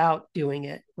went about doing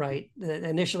it, right?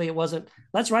 Initially, it wasn't,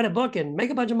 let's write a book and make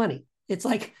a bunch of money. It's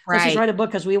like, let's just Right. write a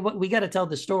book because we got to tell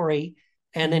the story,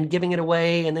 and then giving it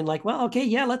away, and then like, well, okay,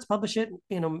 yeah, let's publish it,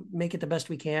 make it the best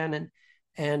we can,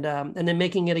 and then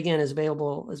making it again as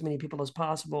available as many people as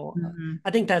possible. Mhm.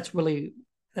 I think that's really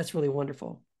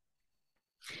wonderful.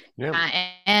 Yeah.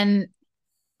 And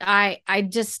I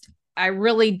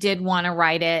really did want to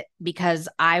write it because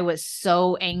I was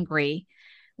so angry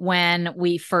when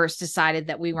we first decided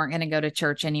that we weren't going to go to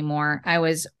church anymore. I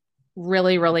was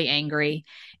really, really angry.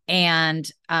 And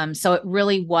so it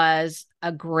really was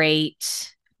a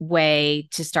great way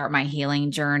to start my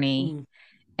healing journey.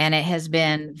 And it has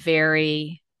been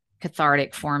very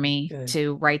cathartic for me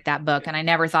to write that book. And I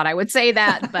never thought I would say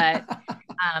that, but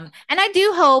and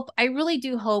I really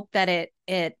do hope that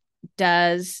it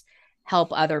does help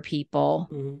other people,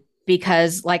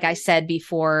 because like I said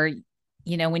before,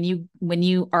 when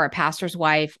you are a pastor's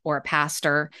wife or a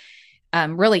pastor,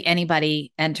 really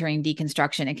anybody entering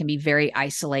deconstruction, it can be very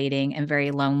isolating and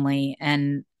very lonely.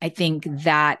 And I think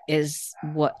that is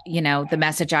what, the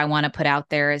message I want to put out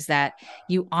there is that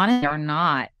you honestly are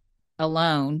not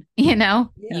alone,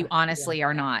 you honestly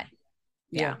are not.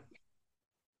 Yeah.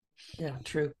 Yeah,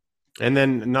 true. And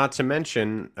then not to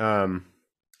mention,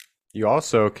 you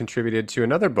also contributed to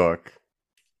another book,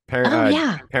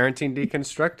 Parenting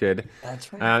Deconstructed.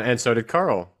 That's right. And so did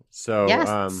Carl. So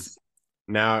Yes.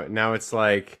 now it's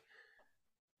like,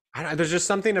 there's just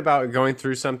something about going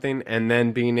through something and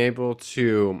then being able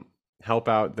to help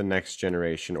out the next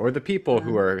generation, or the people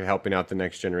who are helping out the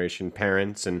next generation,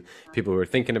 parents and people who are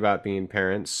thinking about being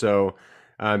parents. So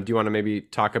do you want to maybe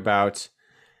talk about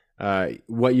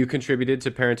what you contributed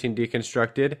to Parenting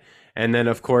Deconstructed? And then,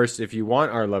 of course, if you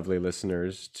want our lovely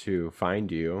listeners to find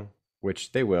you,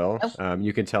 which they will,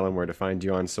 you can tell them where to find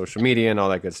you on social media and all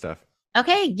that good stuff.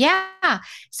 Okay. Yeah.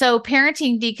 So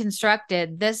Parenting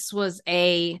Deconstructed, this was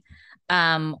a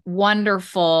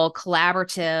wonderful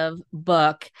collaborative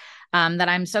book that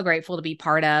I'm so grateful to be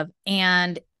part of.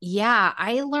 And yeah,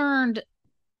 I learned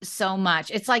so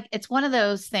much. It's one of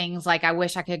those things, like, I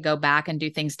wish I could go back and do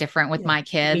things different with my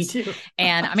kids. Me too.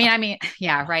 And I mean,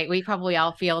 yeah, right. We probably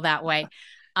all feel that way.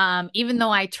 Even though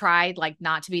I tried like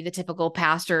not to be the typical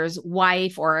pastor's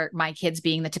wife or my kids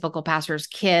being the typical pastor's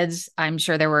kids, I'm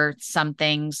sure there were some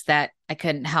things that I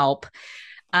couldn't help.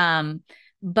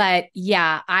 But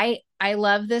yeah, I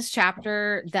love this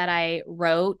chapter that I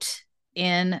wrote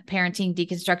in Parenting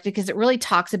Deconstructed, because it really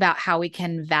talks about how we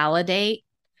can validate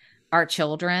our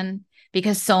children,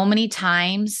 because so many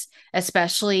times,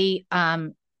 especially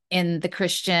in the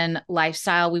Christian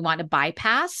lifestyle, we want to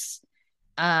bypass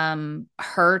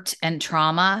hurt and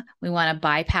trauma. We want to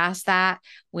bypass that.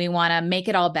 We want to make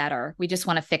it all better. We just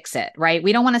want to fix it, right?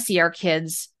 We don't want to see our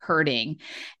kids hurting.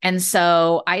 And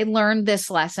so I learned this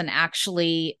lesson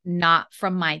actually not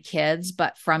from my kids,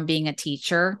 but from being a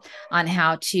teacher, on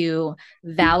how to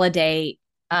validate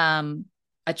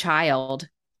a child,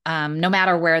 no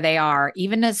matter where they are,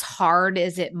 even as hard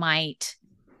as it might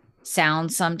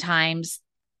sound sometimes.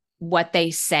 What they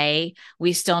say,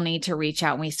 we still need to reach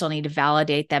out and we still need to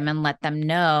validate them and let them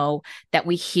know that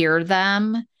we hear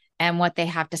them and what they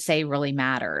have to say really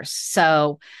matters.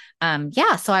 So,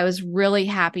 so I was really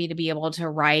happy to be able to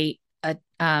write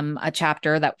a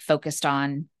chapter that focused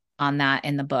on that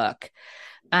in the book.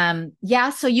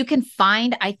 So you can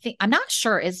find, I'm not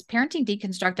sure, is Parenting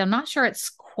Deconstructed, I'm not sure it's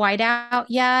quite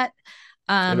out yet.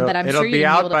 But I'm sure be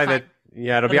out by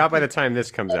it'll be out by the time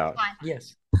this comes out.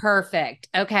 Yes. Perfect.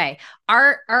 Okay.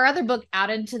 Our other book, Out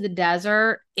into the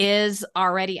Desert, is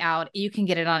already out. You can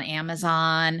get it on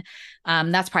Amazon.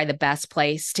 That's probably the best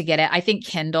place to get it. I think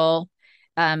Kindle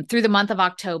through the month of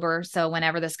October. So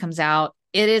whenever this comes out,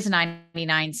 it is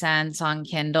 99 cents on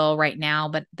Kindle right now,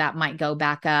 but that might go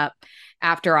back up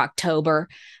after October.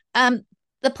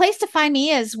 The place to find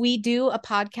me is, we do a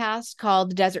podcast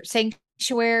called The Desert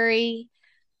Sanctuary.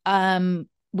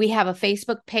 We have a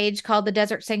Facebook page called The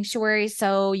Desert Sanctuary,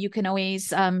 so you can always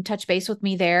touch base with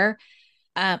me there.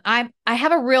 I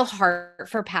have a real heart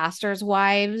for pastors'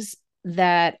 wives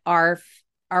that are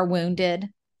wounded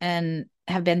and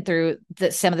have been through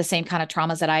some of the same kind of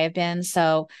traumas that I have been.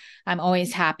 So I'm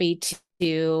always happy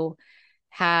to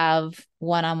have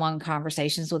one-on-one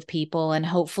conversations with people, and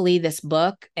hopefully this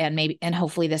book and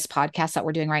hopefully this podcast that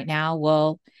we're doing right now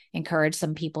will encourage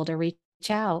some people to reach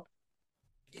out.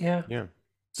 Yeah.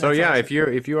 So That's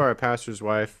awesome. if you are a pastor's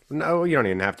wife, no, you don't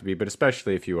even have to be, but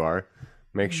especially if you are,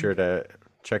 make sure to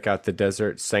check out the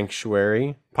Desert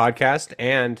Sanctuary podcast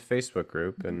and Facebook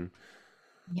group. And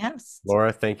yes,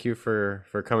 Laura, thank you for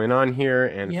coming on here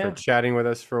and for chatting with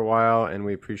us for a while, and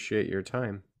we appreciate your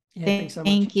time. Yeah, thanks so much.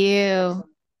 Thank you.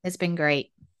 It's been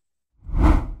great.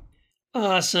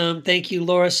 Awesome. Thank you,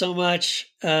 Laura, so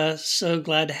much. So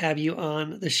glad to have you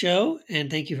on the show. And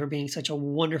thank you for being such a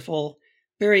wonderful,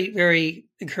 very, very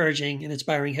encouraging and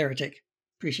inspiring heretic.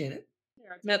 Appreciate it.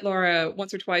 I've met Laura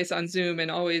once or twice on Zoom,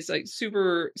 and always like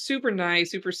super, super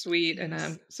nice, super sweet. And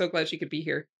I'm so glad she could be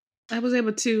here. I was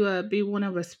able to be one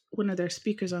of their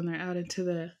speakers on their Out Into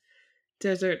the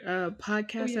Desert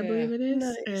podcast, I believe it is.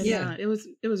 Nice. And it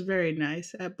was very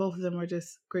nice. Both of them are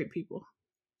just great people.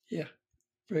 Yeah,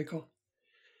 very cool.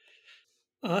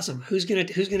 Awesome. Who's gonna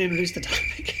introduce the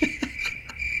topic?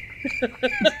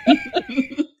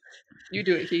 You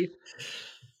do it, Keith.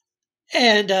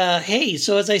 And hey,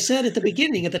 so as I said at the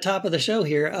beginning, at the top of the show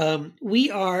here,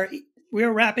 we are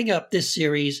wrapping up this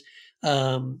series.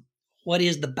 What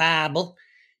is the Bible?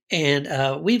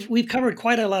 And we've covered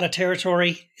quite a lot of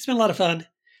territory. It's been a lot of fun,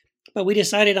 but we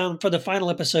decided for the final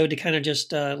episode to kind of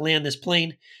just land this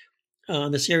plane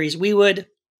on the series. We would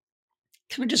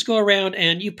kind of just go around,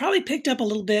 and you probably picked up a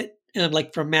little bit,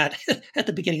 like from Matt at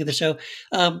the beginning of the show.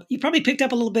 You probably picked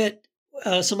up a little bit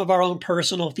some of our own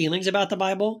personal feelings about the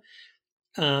Bible.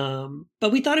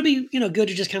 But we thought it'd be, good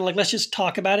to just kind of like, let's just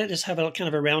talk about it, just have a kind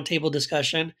of a roundtable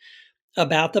discussion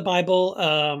about the Bible.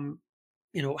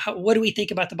 What do we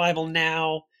think about the Bible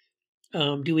now?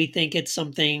 Do we think it's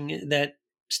something that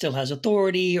still has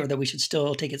authority, or that we should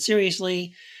still take it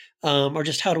seriously? Or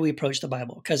just how do we approach the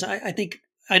Bible? Because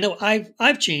I know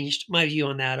I've changed my view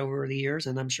on that over the years,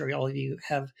 and I'm sure all of you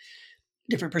have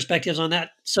different perspectives on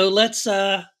that. So let's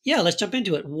jump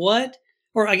into it. What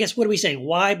are we saying?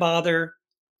 Why bother,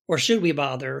 or should we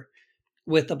bother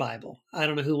with the Bible? I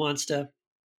don't know who wants to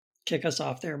kick us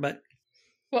off there, but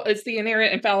Well, it's the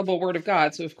inerrant, infallible Word of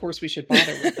God, so of course we should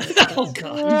bother with it. oh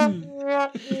God,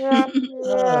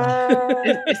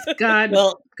 It's God.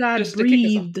 well, God just to kick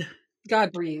us off. breathed.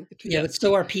 God breathed. yeah, but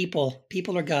so are people.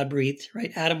 People are God breathed,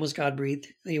 right? Adam was God breathed.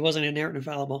 He wasn't inerrant,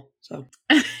 infallible. So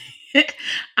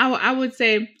I would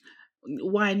say,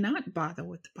 why not bother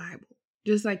with the Bible?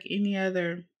 Just like any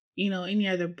other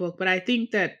book. But I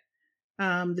think that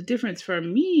the difference for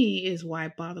me is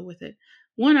why bother with it.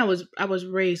 One, I was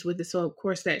raised with it, so of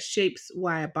course that shapes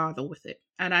why I bother with it.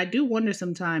 And I do wonder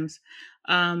sometimes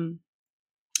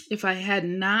if I had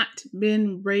not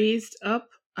been raised up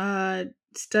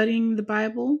studying the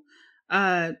Bible,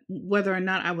 whether or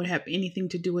not I would have anything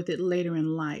to do with it later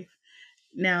in life.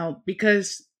 Now,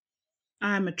 because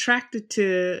I'm attracted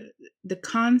to the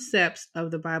concepts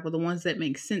of the Bible, the ones that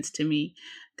make sense to me,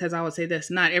 because I would say this,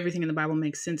 not everything in the Bible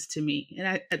makes sense to me.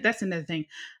 And that's another thing.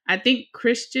 I think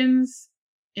Christians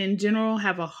in general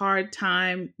have a hard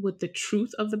time with the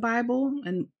truth of the Bible.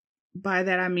 And by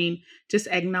that, I mean just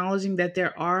acknowledging that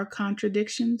there are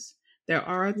contradictions. There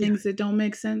are things that don't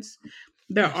make sense.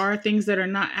 There are things that are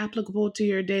not applicable to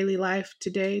your daily life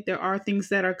today. There are things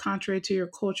that are contrary to your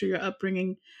culture, your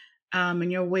upbringing, and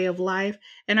your way of life.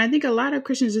 And I think a lot of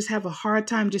Christians just have a hard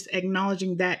time just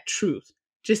acknowledging that truth,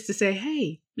 just to say,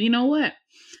 hey, you know what?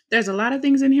 There's a lot of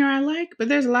things in here I like, but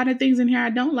there's a lot of things in here I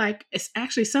don't like. It's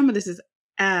actually, some of this is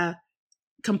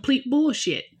complete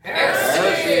bullshit.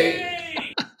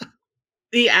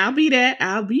 Yeah, I'll be that.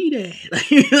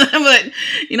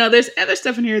 But, there's other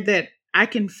stuff in here that I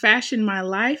can fashion my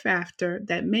life after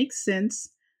that makes sense,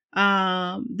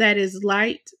 that is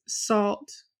light,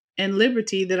 salt, and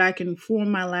liberty, that I can form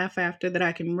my life after, that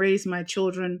I can raise my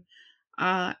children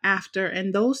after.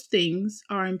 And those things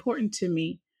are important to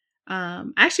me. I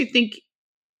actually think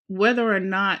whether or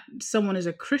not someone is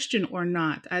a Christian or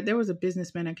not, there was a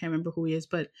businessman, I can't remember who he is,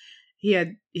 but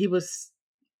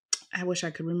I wish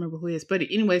I could remember who he is. But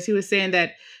anyways, he was saying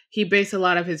that he based a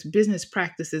lot of his business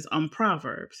practices on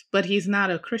Proverbs, but he's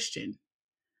not a Christian.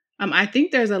 I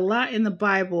think there's a lot in the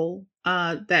Bible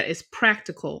that is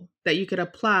practical, that you could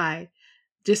apply,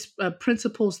 just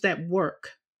principles that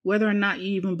work, whether or not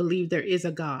you even believe there is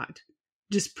a God,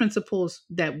 just principles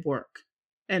that work.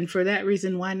 And for that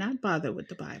reason, why not bother with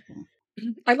the Bible?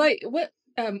 I like what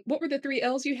were the 3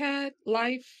 L's you had?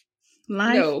 Light,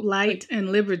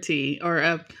 and liberty, or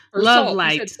love, salt.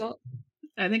 Light. Salt?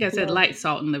 I think I said light,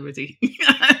 salt, and liberty.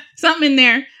 Something in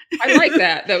there. I like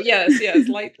that though. Yes.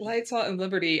 Light, salt, and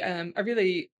liberty. I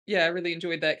really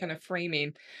enjoyed that kind of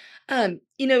framing.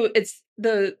 It's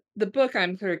the book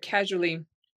I'm sort of casually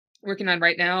working on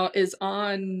right now is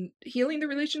on healing the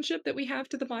relationship that we have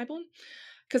to the Bible.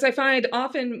 Because I find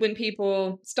often when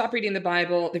people stop reading the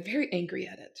Bible, they're very angry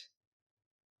at it.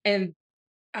 And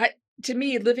to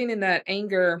me, living in that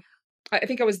anger, I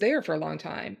think I was there for a long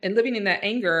time. And living in that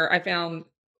anger, I found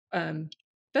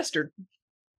festered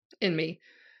in me.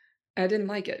 I didn't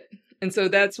like it. And so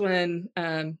that's when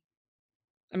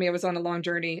I mean, I was on a long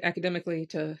journey academically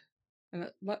to a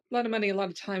lot of money, a lot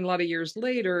of time, a lot of years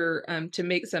later, to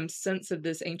make some sense of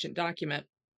this ancient document.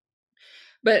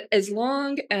 But as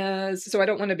long as, so I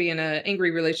don't want to be in an angry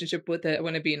relationship with it. I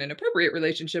want to be in an appropriate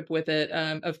relationship with it,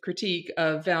 of critique,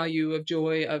 of value, of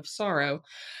joy, of sorrow.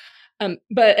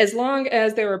 But as long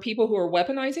as there are people who are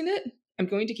weaponizing it, I'm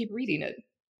going to keep reading it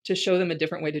to show them a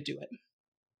different way to do it,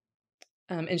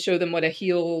 and show them what a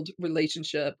healed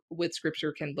relationship with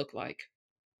Scripture can look like.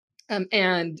 And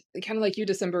kind of like you,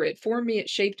 December, it formed me, it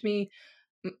shaped me.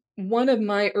 One of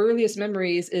my earliest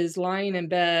memories is lying in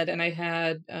bed, and I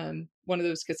had one of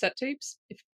those cassette tapes.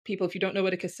 If you don't know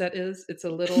what a cassette is, it's a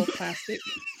little plastic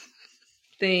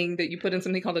thing that you put in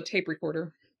something called a tape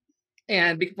recorder.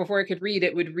 And before I could read,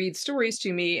 it would read stories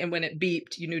to me, and when it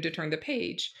beeped, you knew to turn the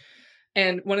page.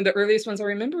 And one of the earliest ones I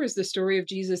remember is the story of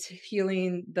Jesus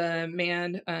healing the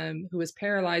man who was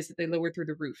paralyzed that they lowered through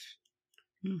the roof.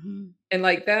 Mm-hmm. And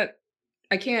like that,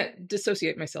 I can't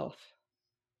dissociate myself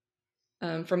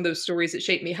from those stories that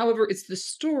shape me. However, it's the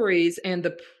stories and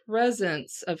the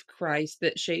presence of Christ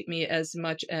that shape me as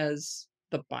much as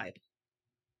the Bible.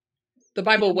 The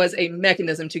Bible was a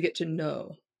mechanism to get to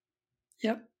know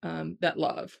that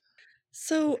love.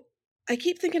 So I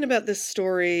keep thinking about this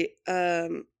story,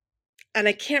 and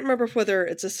I can't remember whether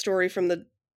it's a story from the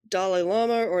Dalai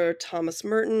Lama or Thomas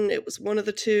Merton. It was one of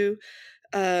the two,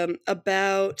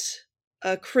 about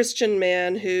a Christian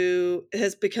man who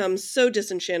has become so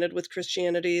disenchanted with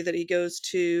Christianity that he goes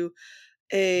to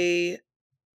a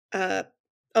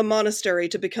monastery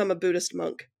to become a Buddhist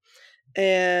monk.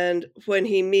 And when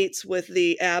he meets with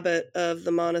the abbot of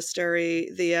the monastery,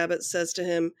 the abbot says to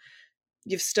him,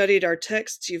 "You've studied our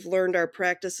texts, you've learned our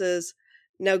practices,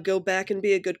 now go back and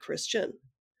be a good Christian."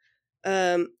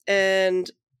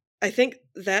 And I think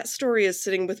that story is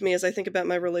sitting with me as I think about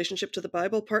my relationship to the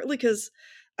Bible, partly because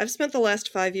I've spent the last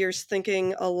 5 years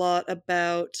thinking a lot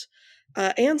about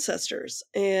ancestors.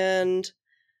 And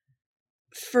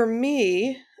for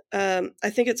me, I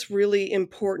think it's really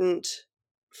important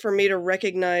for me to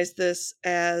recognize this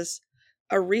as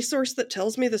a resource that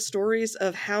tells me the stories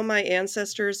of how my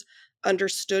ancestors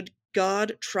understood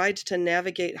God, tried to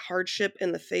navigate hardship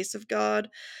in the face of God.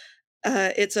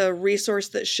 It's a resource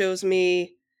that shows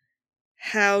me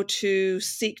how to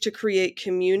seek to create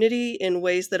community in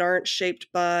ways that aren't shaped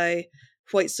by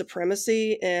white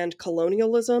supremacy and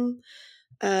colonialism.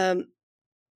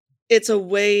 It's a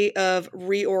way of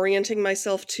reorienting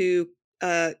myself to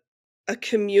a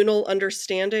communal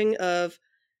understanding of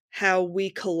how we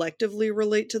collectively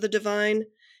relate to the divine,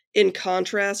 in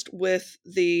contrast with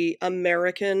the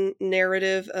American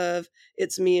narrative of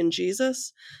it's me and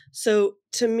Jesus. So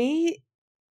to me,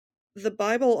 the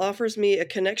Bible offers me a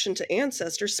connection to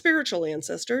ancestors, spiritual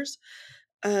ancestors.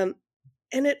 And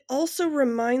it also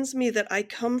reminds me that I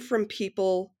come from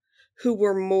people who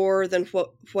were more than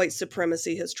what white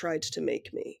supremacy has tried to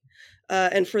make me.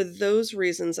 And for those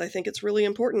reasons, I think it's really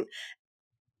important.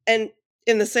 And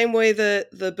in the same way that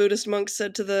the Buddhist monk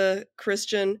said to the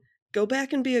Christian, go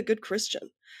back and be a good Christian.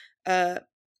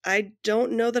 I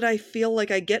don't know that I feel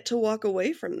like I get to walk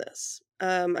away from this.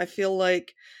 I feel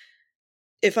like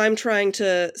if I'm trying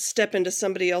to step into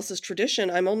somebody else's tradition,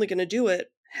 I'm only going to do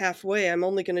it halfway. I'm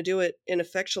only going to do it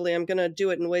ineffectually. I'm going to do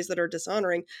it in ways that are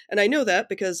dishonoring. And I know that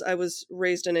because I was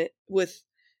raised in it with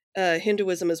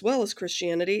Hinduism as well as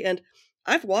Christianity. And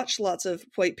I've watched lots of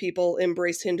white people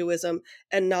embrace Hinduism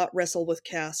and not wrestle with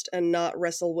caste and not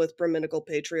wrestle with Brahminical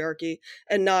patriarchy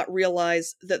and not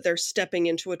realize that they're stepping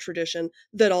into a tradition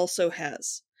that also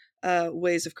has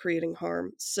ways of creating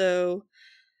harm. So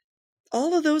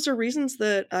all of those are reasons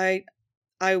that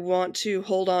I want to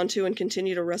hold on to and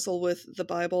continue to wrestle with the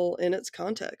Bible in its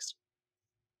context.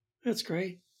 That's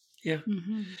great. Yeah.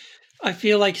 Mm-hmm. I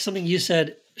feel like something you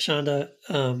said, Shonda,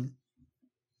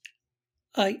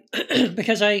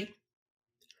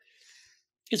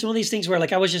 it's one of these things where,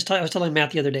 like, I was telling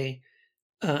Matt the other day,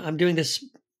 I'm doing this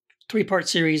 3-part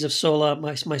series of Sola,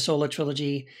 my Sola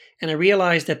trilogy, and I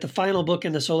realized that the final book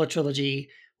in the Sola trilogy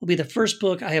will be the first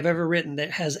book I have ever written that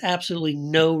has absolutely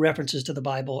no references to the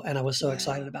Bible, and I was so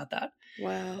excited about that.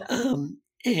 Wow.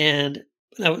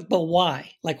 But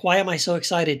why? Like, why am I so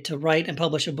excited to write and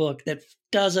publish a book that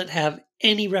doesn't have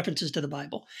any references to the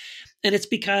Bible? And it's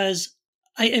because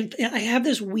I have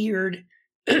this weird,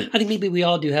 I think maybe we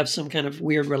all do have some kind of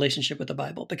weird relationship with the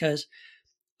Bible because,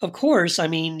 of course, I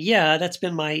mean, yeah, it's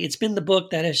been the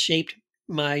book that has shaped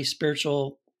my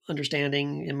spiritual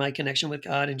understanding and my connection with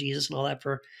God and Jesus and all that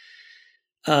for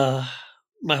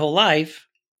my whole life.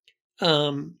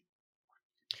 But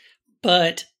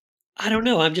I don't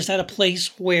know. I'm just at a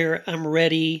place where I'm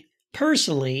ready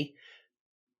personally.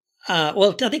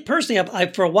 well, I think personally,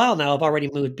 I for a while now, I've already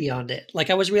moved beyond it. Like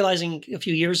I was realizing a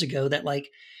few years ago that like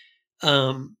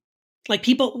when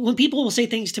people will say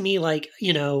things to me like,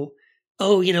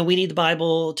 oh, we need the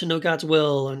Bible to know God's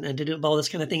will and to do all this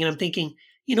kind of thing. And I'm thinking,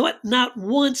 you know what? Not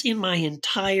once in my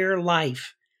entire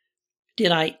life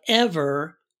did I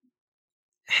ever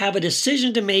have a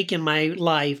decision to make in my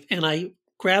life and I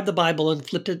grabbed the Bible and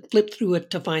flipped through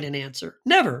it to find an answer.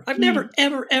 Never. I've never,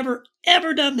 ever, ever,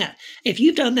 ever done that. If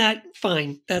you've done that,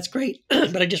 fine. That's great.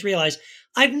 But I just realized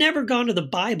I've never gone to the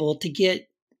Bible to get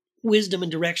wisdom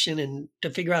and direction and to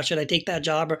figure out, should I take that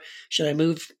job or should I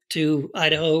move to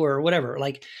Idaho or whatever?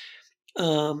 Like,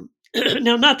 now,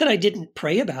 not that I didn't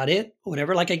pray about it,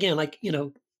 whatever. Like, again, like,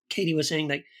 Katie was saying,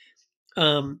 like,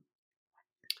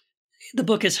 the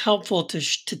book is helpful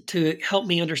to help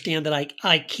me understand that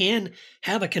I can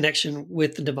have a connection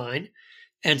with the divine.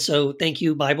 And so thank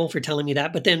you, Bible, for telling me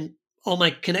that. But then all my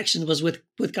connection was with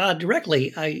God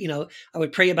directly. I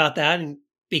would pray about that and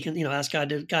ask God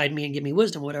to guide me and give me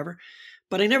wisdom, whatever.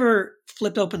 But I never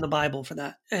flipped open the Bible for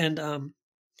that. And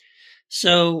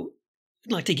so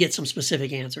I'd like to get some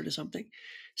specific answer to something.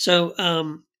 So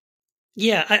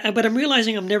but I'm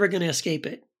realizing I'm never going to escape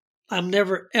it. I'm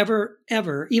never, ever,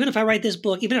 ever, even if I write this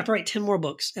book, even if I write 10 more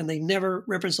books and they never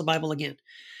reference the Bible again,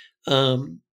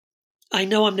 I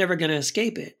know I'm never going to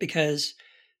escape it because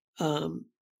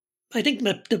I think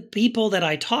the people that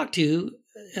I talk to,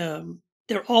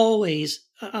 they're always,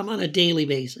 I'm on a daily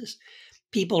basis.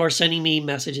 People are sending me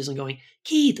messages and going,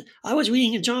 Keith, I was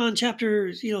reading in John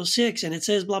chapter 6 and it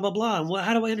says blah, blah, blah. And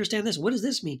how do I understand this? What does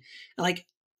this mean? Like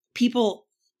people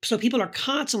are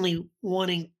constantly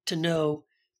wanting to know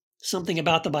something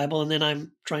about the Bible, and then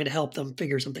I'm trying to help them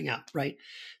figure something out, right?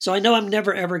 So I know I'm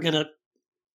never, ever going to,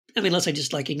 unless I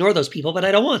just like ignore those people, but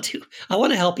I don't want to. I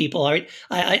want to help people, all right?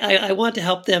 I want to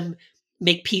help them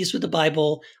make peace with the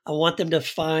Bible. I want them to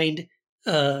find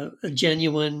a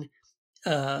genuine,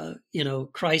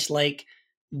 Christ-like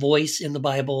voice in the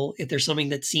Bible. If there's something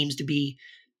that seems to be,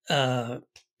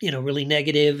 really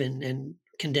negative and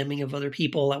condemning of other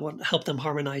people, I want to help them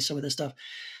harmonize some of this stuff.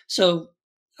 So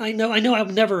I know I'll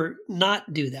never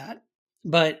not do that,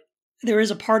 but there is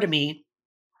a part of me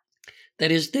that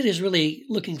is really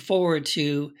looking forward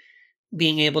to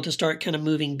being able to start kind of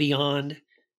moving beyond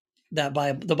that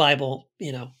the Bible,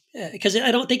 because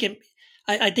I don't think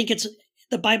I think it's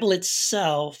the Bible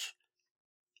itself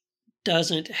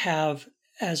doesn't have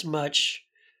as much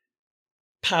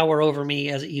power over me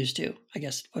as it used to, I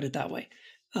guess, put it that way.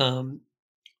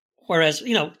 Whereas,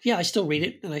 I still read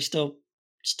it and I still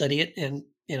study it and,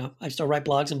 I still write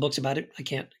blogs and books about it. I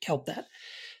can't help that.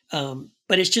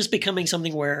 But it's just becoming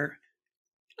something where,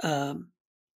 I'm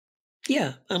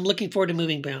looking forward to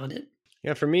moving beyond it.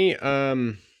 Yeah, for me,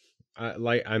 I'm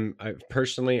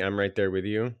right there with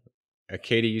you.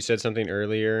 Katie, you said something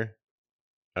earlier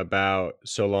about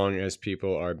so long as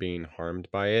people are being harmed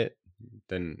by it,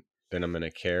 then I'm going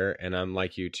to care. And I'm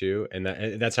like you too. And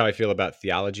that's how I feel about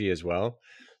theology as well.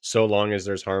 So long as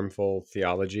there's harmful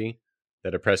theology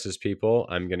that oppresses people,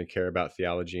 I'm going to care about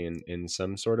theology in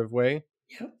some sort of way.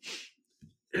 Yep.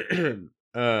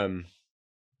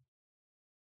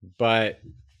 But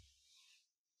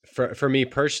for me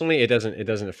personally, it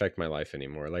doesn't affect my life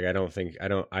anymore. Like I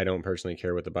don't personally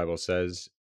care what the Bible says.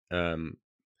 And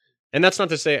that's not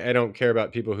to say I don't care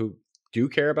about people who do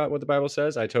care about what the Bible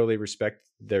says. I totally respect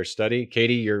their study.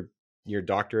 Katie, your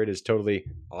doctorate is totally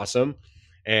awesome,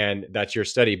 and that's your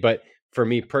study. But for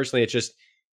me personally,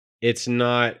 it's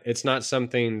not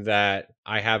something that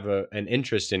I have an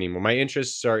interest anymore. My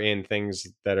interests are in things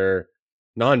that are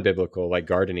non-biblical, like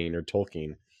gardening or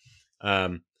Tolkien.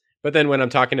 But then when I'm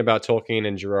talking about Tolkien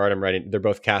and Gerard, they're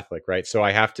both Catholic, right? So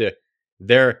I have to,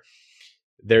 their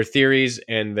theories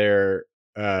and their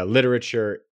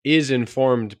literature is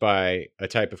informed by a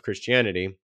type of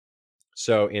Christianity.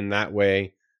 So in that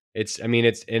way, it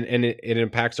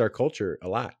impacts our culture a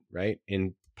lot, right?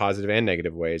 In positive and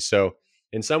negative ways. So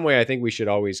in some way, I think we should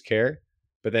always care,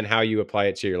 but then how you apply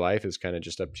it to your life is kind of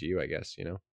just up to you, I guess,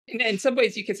 In some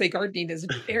ways, you could say gardening is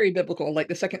very biblical, like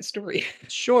the second story.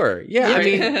 Sure. Yeah. I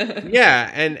mean, yeah.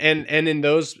 And in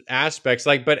those aspects,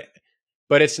 like, but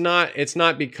it's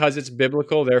not because it's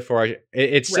biblical. Therefore,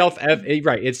 it's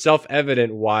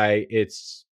self-evident why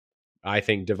it's, I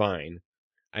think, divine.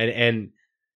 And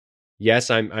yes,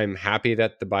 I'm happy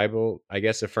that the Bible, I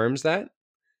guess, affirms that.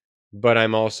 But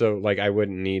I'm also like, I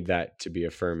wouldn't need that to be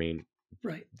affirming.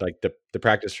 Right. Like the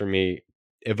practice for me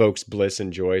evokes bliss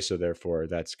and joy. So therefore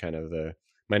that's kind of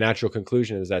my natural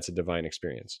conclusion is that's a divine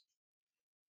experience.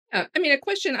 A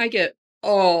question I get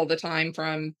all the time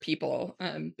from people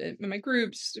in my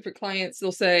groups, different clients.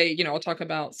 They'll say, I'll talk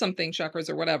about something, chakras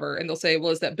or whatever, and they'll say,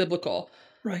 well, is that biblical?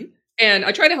 Right. And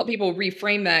I try to help people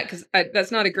reframe that, because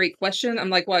that's not a great question. I'm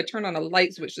like, well, I turned on a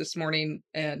light switch this morning,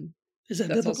 and Is that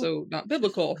that's biblical? also not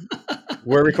biblical.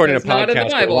 We're recording a It's not in the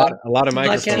podcast. Bible. A lot of It's a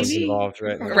microphones podcast. involved,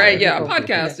 right? Right. Right, yeah, a Okay.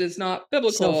 podcast is not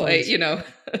biblical, Cell phones.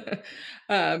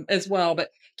 as well. But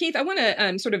Keith, I want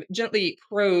to sort of gently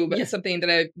probe Yeah. something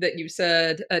that you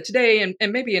said today,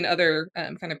 and maybe in other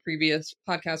kind of previous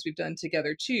podcasts we've done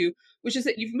together too, which is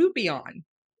that you've moved beyond.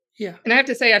 Yeah. And I have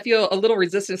to say, I feel a little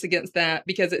resistance against that,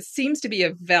 because it seems to be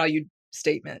a value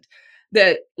statement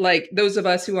that, like, those of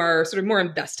us who are sort of more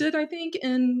invested, I think,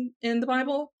 in the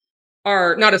Bible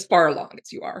are not as far along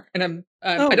as you are. And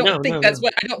I don't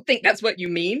think that's what you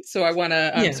mean. So I want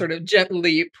to Yeah. sort of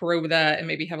gently probe that and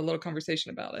maybe have a little conversation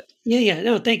about it. Yeah.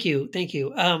 No, thank you.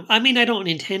 I mean, I don't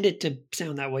intend it to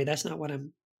sound that way. That's not what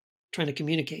I'm trying to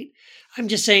communicate. I'm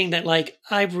just saying that, like,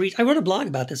 I wrote a blog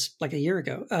about this like a year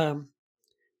ago.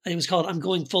 It was called "I'm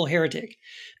Going Full Heretic,"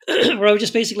 where I was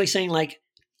just basically saying, like,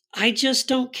 I just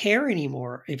don't care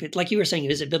anymore. If it, like you were saying,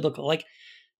 is it biblical? Like,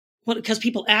 because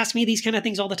people ask me these kind of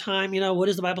things all the time. What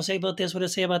does the Bible say about this? What does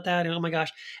it say about that? And, oh my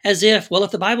gosh, as if, well, if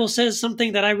the Bible says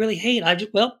something that I really hate,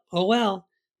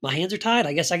 my hands are tied.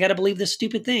 I guess I got to believe this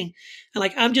stupid thing. And,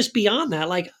 like, I'm just beyond that.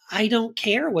 Like, I don't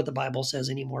care what the Bible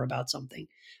says anymore about something,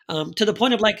 to the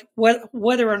point of, like,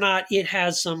 whether or not it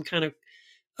has some kind of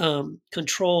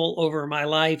control over my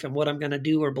life and what I'm going to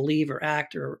do or believe or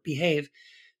act or behave.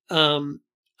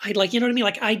 I'd like, you know what I mean?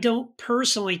 Like, I don't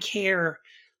personally care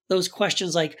those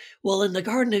questions, like, well, in the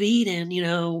Garden of Eden,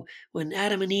 when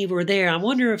Adam and Eve were there, I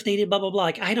wonder if they did blah, blah, blah.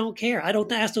 Like, I don't care. I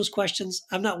don't ask those questions.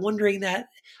 I'm not wondering that.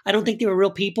 I don't think they were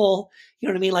real people. You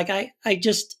know what I mean? Like,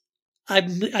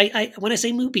 when I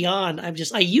say move beyond,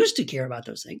 I used to care about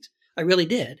those things. I really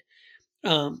did.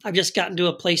 I've just gotten to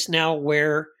a place now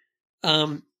where,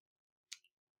 I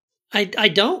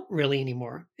don't really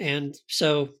anymore. And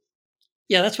so,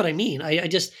 yeah, that's what I mean.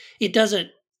 It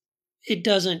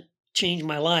doesn't change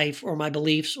my life or my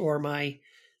beliefs or my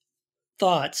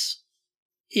thoughts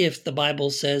if the Bible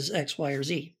says X, Y, or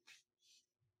Z.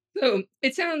 So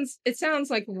it sounds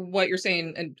like what you're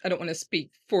saying, and I don't want to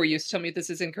speak for you, so tell me if this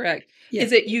is incorrect, Yeah.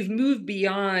 is that you've moved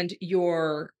beyond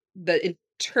the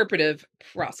interpretive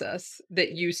process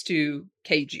that used to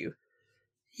cage you.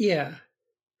 Yeah.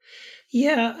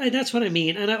 Yeah, that's what I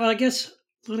mean. And I guess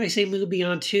when I say move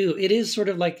beyond too, it is sort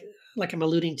of like I'm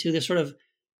alluding to this sort of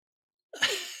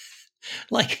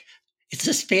like, it's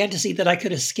this fantasy that I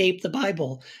could escape the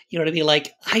Bible. You know what I mean?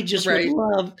 Like, I just Right.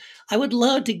 would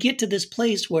love to get to this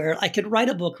place where I could write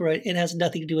a book where it has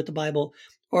nothing to do with the Bible,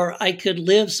 or I could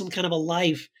live some kind of a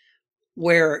life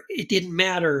where it didn't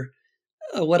matter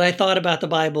what I thought about the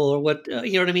Bible or what,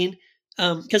 you know what I mean?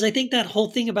 Because I think that whole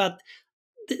thing about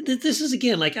this is,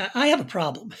 again, like, I have a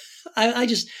problem. I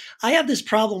have this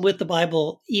problem with the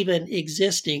Bible even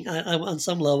existing on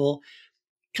some level,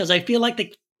 because I feel like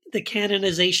the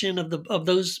canonization of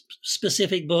those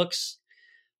specific books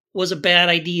was a bad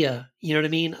idea. You know what I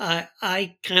mean?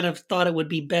 I kind of thought it would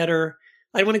be better.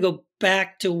 I want to go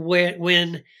back to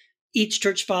when each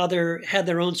church father had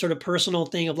their own sort of personal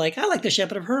thing of, like, I like the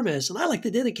Shepherd of Hermas, and I like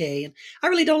the Didache, and I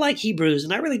really don't like Hebrews,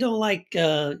 and I really don't like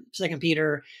 2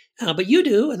 Peter, but you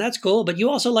do, and that's cool. But you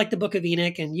also like the Book of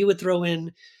Enoch, and you would throw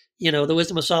in, the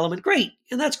Wisdom of Solomon. Great,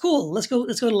 and that's cool. Let's go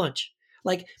to lunch.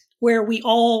 Like, where we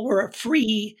all were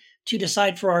free to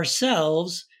decide for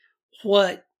ourselves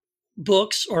what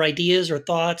books or ideas or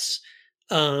thoughts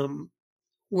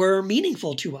were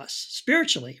meaningful to us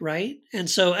spiritually, right? And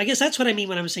so I guess that's what I mean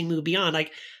when I'm saying move beyond.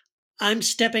 Like, I'm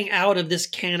stepping out of this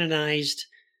canonized,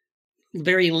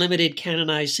 very limited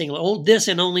canonized saying, oh, this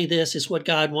and only this is what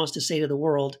God wants to say to the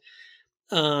world,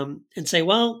 and say,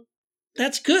 well,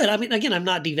 that's good. I mean, again, I'm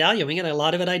not devaluing it. A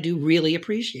lot of it I do really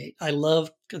appreciate. I love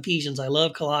Ephesians. I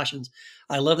love Colossians.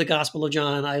 I love the Gospel of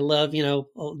John. I love,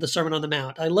 the Sermon on the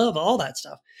Mount. I love all that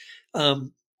stuff.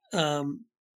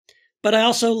 But I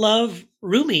also love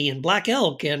Rumi and Black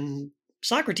Elk and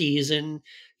Socrates and,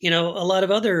 a lot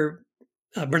of other,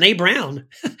 Brene Brown,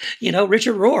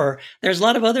 Richard Rohr. There's a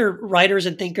lot of other writers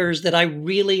and thinkers that I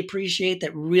really appreciate,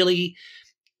 that really,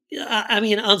 I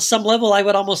mean, on some level, I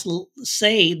would almost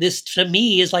say this to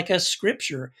me is like a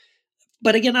scripture.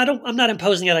 But again, I'm not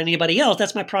imposing it on anybody else.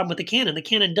 That's my problem with the canon. The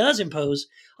canon does impose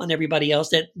on everybody else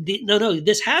that no,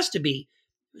 this has to be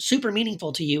super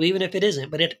meaningful to you, even if it isn't.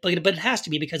 But it has to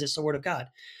be, because it's the Word of God.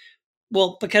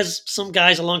 Well, because some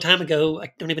guys a long time ago,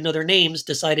 I don't even know their names,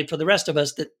 decided for the rest of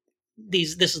us that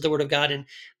this is the Word of God, and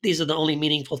these are the only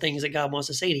meaningful things that God wants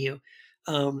to say to you.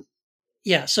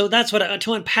 Yeah, so that's what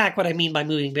to unpack what I mean by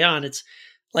moving beyond. It's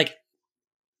like,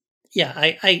 yeah,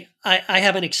 I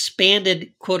have an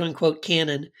expanded quote unquote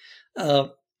canon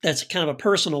that's kind of a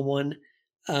personal one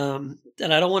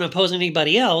that I don't want to impose on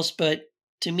anybody else, but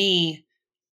to me,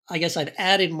 I guess I've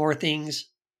added more things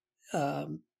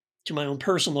to my own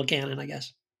personal canon, I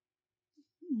guess.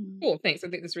 Cool, thanks. I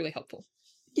think that's really helpful.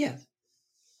 Yeah.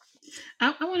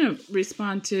 I want to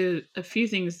respond to a few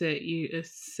things that you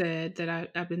said that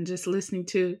I've been just listening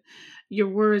to your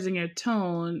words and your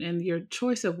tone and your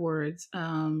choice of words,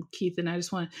 Keith. And I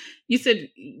just want you said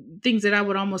things that I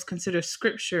would almost consider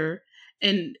scripture.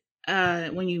 And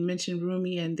when you mentioned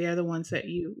Rumi and the other ones that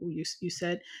you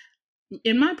said,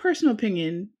 in my personal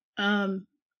opinion,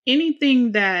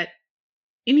 anything that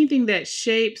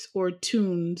shapes or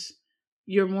tunes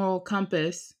your moral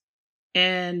compass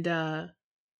and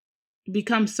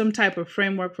becomes some type of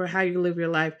framework for how you live your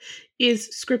life is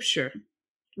scripture,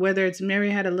 whether it's Mary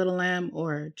had a little lamb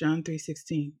or John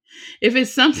 3:16. If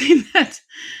it's something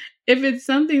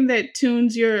that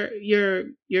tunes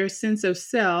your sense of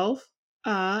self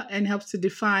and helps to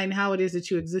define how it is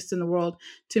that you exist in the world,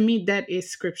 to me that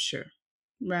is scripture,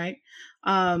 right?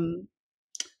 And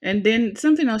then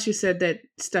something else you said that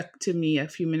stuck to me a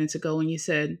few minutes ago when you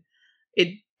said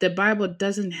the Bible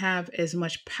doesn't have as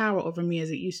much power over me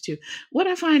as it used to. What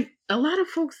I find, a lot of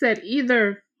folks that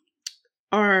either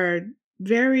are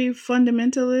very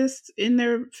fundamentalist in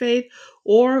their faith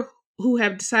or who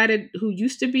have decided, who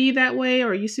used to be that way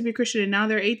or used to be Christian and now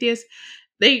they're atheists,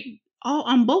 they all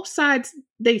on both sides,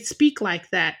 they speak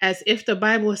like that as if the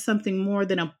Bible is something more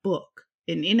than a book,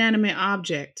 an inanimate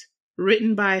object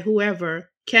written by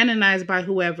whoever, canonized by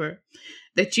whoever,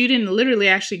 that you didn't literally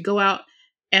actually go out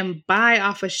and buy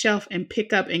off a shelf and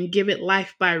pick up and give it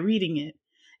life by reading it.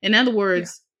 In other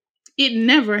words, it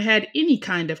never had any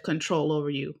kind of control over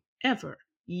you, ever.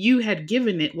 You had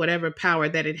given it whatever power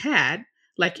that it had,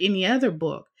 like any other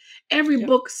book. Every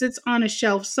book sits on a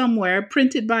shelf somewhere,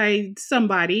 printed by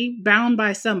somebody, bound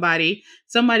by somebody.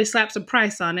 Somebody slaps a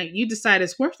price on it. You decide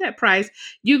it's worth that price.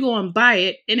 You go and buy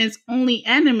it, and it's only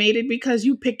animated because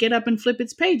you pick it up and flip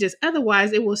its pages.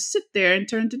 Otherwise, it will sit there and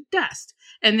turn to dust.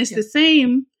 And it's the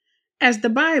same as the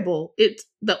Bible. It's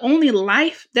the only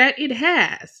life that it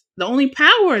has, the only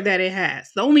power that it has,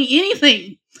 the only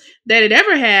anything that it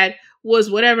ever had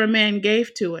was whatever man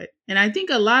gave to it. And I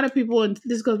think a lot of people, and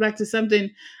this goes back to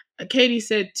something Katie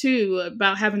said too,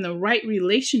 about having the right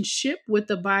relationship with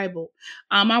the Bible.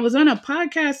 I was on a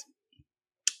podcast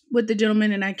with the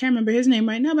gentleman, and I can't remember his name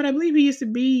right now, but I believe he used to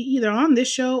be either on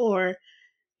this show or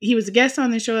he was a guest on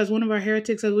this show as one of our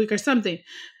heretics of the week or something.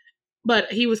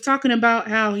 But he was talking about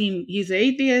how he's an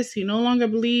atheist. He no longer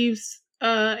believes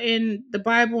in the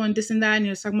Bible and this and that. And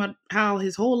he was talking about how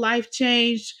his whole life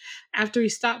changed after he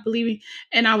stopped believing.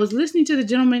 And I was listening to the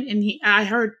gentleman, and I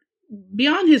heard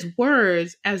beyond his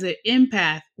words as an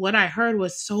empath, what I heard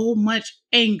was so much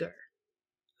anger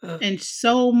and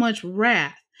so much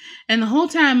wrath. And the whole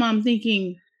time I'm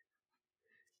thinking,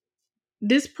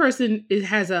 this person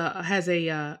has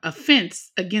a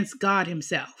offense against God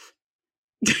himself.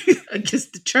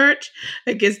 Against the church,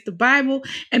 against the Bible,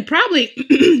 and probably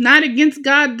not against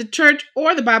God, the church,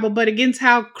 or the Bible, but against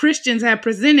how Christians have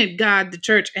presented God, the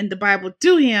church, and the Bible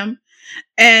to him.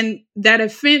 And that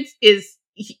offense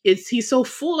he's so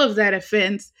full of that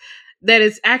offense that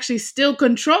it's actually still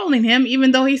controlling him,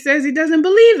 even though he says he doesn't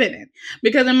believe in it.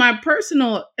 Because in my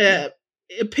personal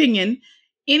opinion,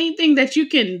 anything that you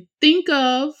can think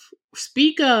of,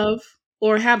 speak of,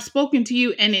 or have spoken to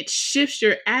you, and it shifts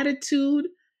your attitude,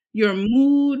 your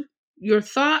mood, your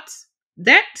thoughts,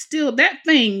 that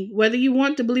thing, whether you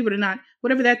want to believe it or not,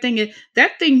 whatever that thing is,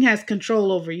 that thing has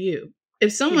control over you.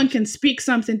 If someone can speak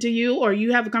something to you, or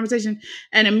you have a conversation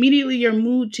and immediately your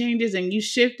mood changes and you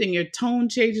shift and your tone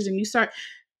changes and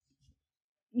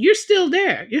you're still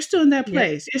there. You're still in that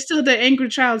place. You're still the angry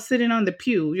child sitting on the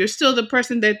pew. You're still the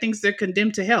person that thinks they're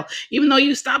condemned to hell, even though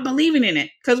you stop believing in it.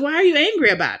 Because why are you angry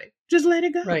about it? Just let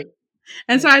it go. Right.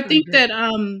 And so I think that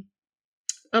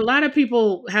a lot of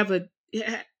people have a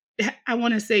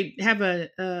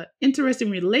interesting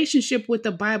relationship with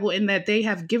the Bible in that they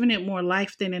have given it more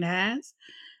life than it has.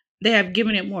 They have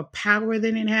given it more power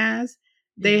than it has.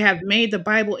 They have made the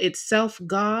Bible itself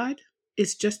God.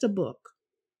 It's just a book.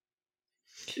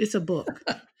 It's a book.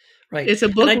 Right. It's a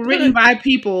book written by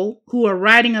people who are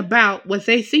writing about what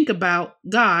they think about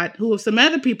God, who some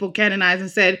other people canonized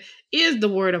and said is the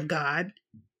word of God.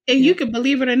 And you could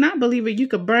believe it or not believe it. You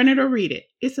could burn it or read it.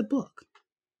 It's a book.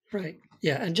 Right.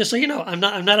 Yeah, and just so you know, I'm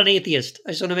not an atheist.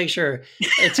 I just want to make sure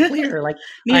it's clear. Like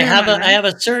I Neither am I I. have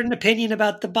a certain opinion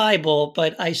about the Bible,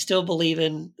 but I still believe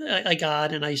in a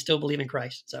God, and I still believe in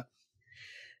Christ. So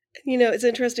It's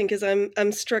interesting because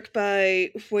I'm struck by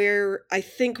where I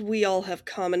think we all have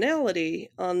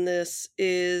commonality on this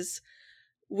is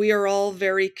we are all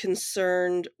very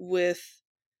concerned with,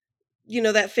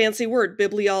 that fancy word,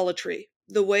 bibliolatry,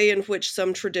 the way in which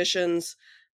some traditions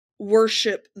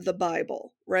worship the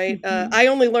Bible, right? Mhm. I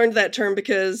only learned that term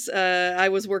because I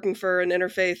was working for an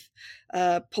interfaith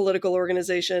political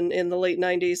organization in the late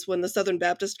 90s when the Southern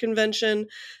Baptist Convention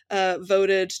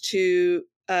voted to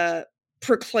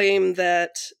proclaim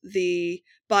that the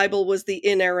Bible was the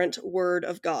inerrant word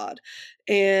of God.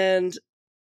 And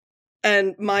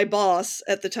my boss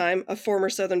at the time, a former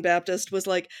Southern Baptist, was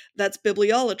like, that's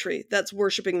bibliolatry. That's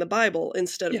worshiping the Bible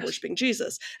instead of yes, worshiping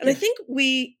Jesus. And I yes, think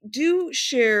we do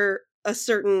share a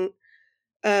certain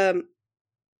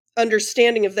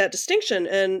understanding of that distinction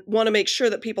and want to make sure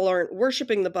that people aren't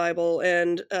worshiping the Bible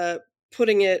and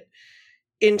putting it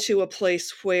into a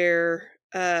place where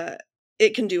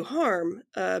it can do harm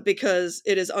because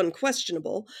it is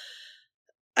unquestionable.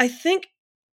 I think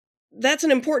that's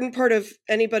an important part of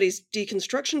anybody's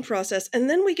deconstruction process. And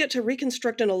then we get to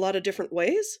reconstruct in a lot of different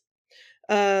ways.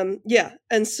 Yeah.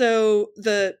 And so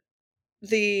the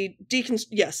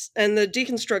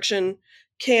deconstruction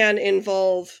can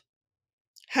involve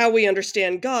how we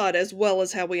understand God as well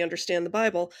as how we understand the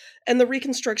Bible. And the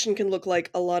reconstruction can look like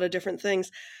a lot of different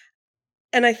things.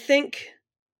 And I think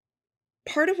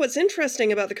part of what's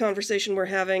interesting about the conversation we're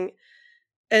having,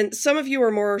 and some of you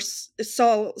are more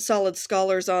solid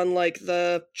scholars on like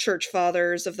the church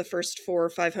fathers of the first 400 or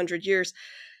 500 years.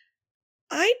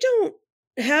 I don't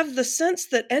have the sense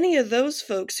that any of those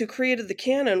folks who created the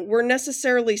canon were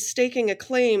necessarily staking a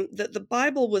claim that the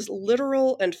Bible was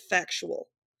literal and factual.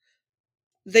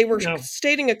 They were no,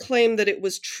 stating a claim that it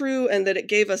was true and that it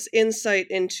gave us insight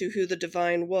into who the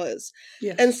divine was.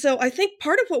 yes, And so I think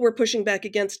part of what we're pushing back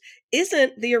against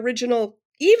isn't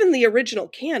even the original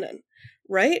canon,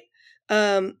 right?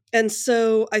 And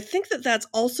so I think that that's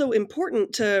also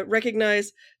important to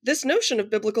recognize. This notion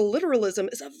of biblical literalism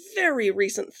is a very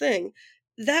recent thing.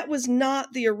 That was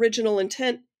not the original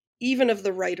intent, even of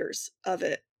the writers of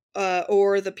it,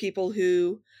 or the people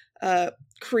who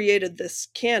created this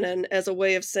canon as a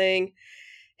way of saying,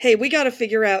 hey, we got to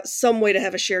figure out some way to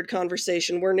have a shared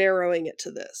conversation. We're narrowing it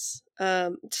to this.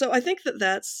 So I think that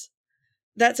that's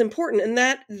important. And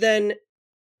that then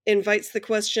invites the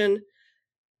question,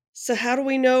 so how do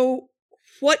we know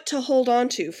what to hold on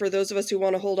to for those of us who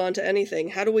want to hold on to anything?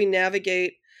 How do we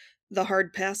navigate the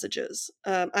hard passages?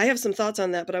 I have some thoughts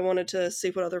on that, but I wanted to see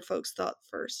what other folks thought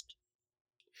first.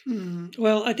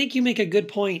 Well, I think you make a good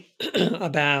point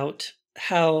about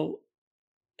how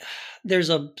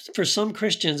for some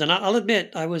Christians, and I'll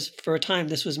admit, for a time,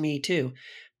 this was me too.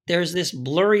 There's this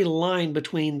blurry line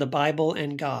between the Bible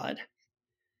and God.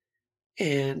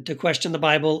 And to question the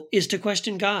Bible is to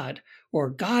question God, or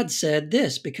God said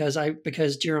this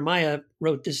because Jeremiah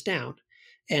wrote this down.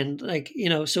 And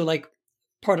so like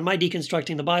part of my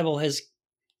deconstructing the Bible has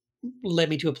led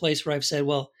me to a place where I've said,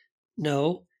 well,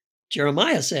 no,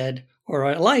 Jeremiah said,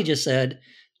 or Elijah said,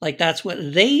 like that's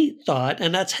what they thought.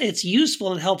 And it's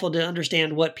useful and helpful to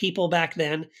understand what people back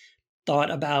then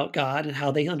thought about God and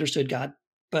how they understood God.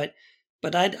 But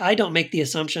I don't make the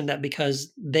assumption that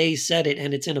because they said it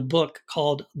and it's in a book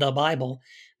called the Bible,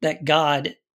 that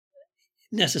God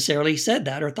necessarily said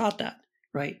that or thought that,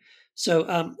 right?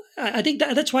 So I think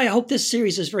that's why I hope this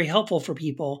series is very helpful for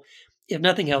people, if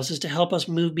nothing else, is to help us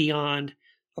move beyond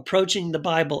approaching the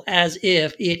Bible as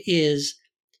if it is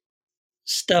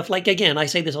stuff like, again, I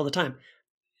say this all the time,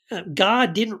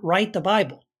 God didn't write the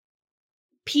Bible.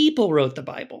 People wrote the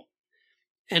Bible.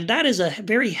 And that is a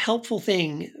very helpful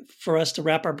thing for us to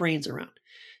wrap our brains around.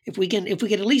 If we can at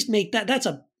least make that's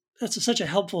such a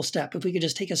helpful step. If we could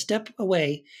just take a step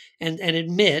away and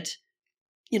admit,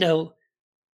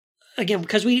 again,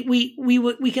 because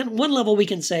we can, one level we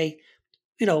can say,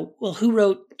 well, who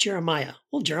wrote Jeremiah?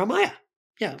 Well, Jeremiah.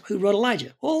 Yeah. Who wrote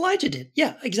Elijah? Well, Elijah did.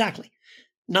 Yeah, exactly.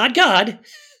 Not God,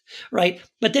 right?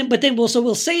 But then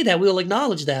we'll say that, we'll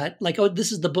acknowledge that, like, oh,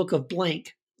 this is the book of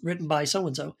blank written by so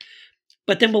and so.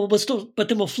 But then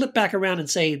we'll flip back around and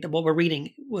say that what we're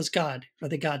reading was God, or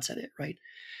that God said it, right?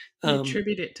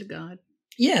 Attribute it to God.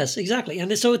 Yes, exactly.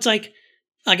 And so it's like,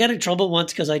 I got in trouble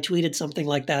once because I tweeted something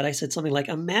like that. I said something like,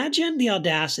 imagine the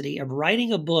audacity of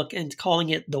writing a book and calling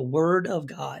it the Word of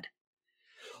God,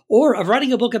 or of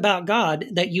writing a book about God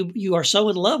that you are so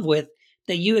in love with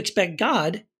that you expect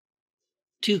God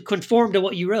to conform to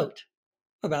what you wrote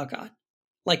about God.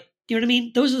 Like, You know what I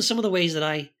mean? Those are some of the ways that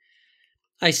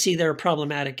I see they're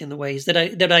problematic in the ways that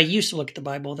I used to look at the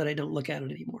Bible that I don't look at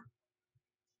it anymore.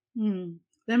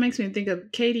 That makes me think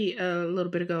of Katie a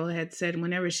little bit ago had said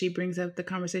whenever she brings up the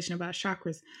conversation about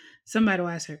chakras, somebody will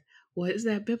ask her, well, is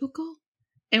that biblical?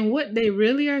 And what they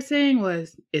really are saying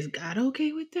was, is God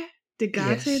okay with that? Did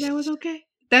God say that was okay?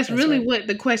 That's really right. What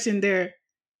the question they're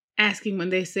asking when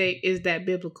they say, is that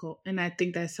biblical? And I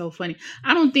think that's so funny.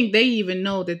 I don't think they even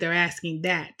know that they're asking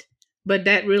that, but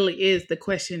that really is the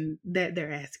question that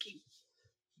they're asking.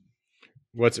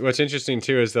 What's interesting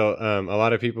too is they'll a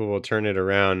lot of people will turn it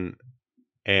around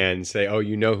and say, oh,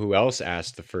 you know who else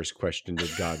asked the first question? Did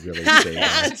God really say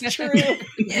that? That's true.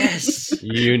 Yes.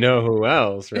 You know who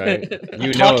else, right?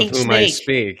 You know of whom I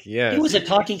speak. Yes. It was a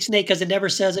talking snake because it never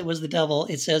says it was the devil.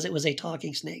 It says it was a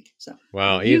talking snake. So,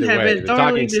 well, either way, the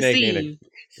talking snake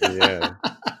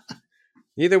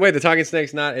Either way, the talking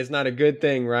snake's is not a good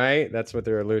thing, right? That's what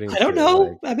they're alluding to. I don't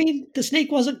know. Like, I mean, the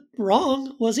snake wasn't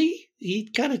wrong, was he? He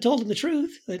kind of told him the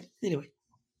truth. But anyway.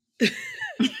 Yeah.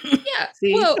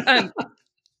 Well,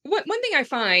 one thing I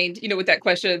find, with that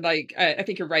question, like, I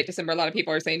think you're right, December. A lot of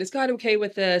people are saying, is God okay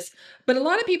with this? But a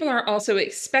lot of people are also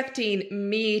expecting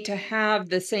me to have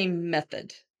the same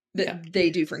method that they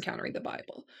do for encountering the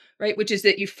Bible, right? Which is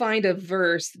that you find a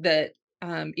verse that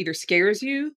either scares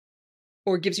you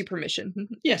or gives you permission.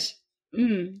 Yes.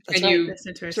 And you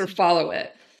sort of follow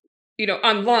it.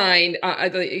 Online,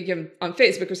 again, on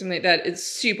Facebook or something like that, it's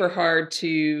super hard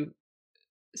to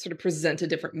sort of present a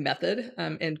different method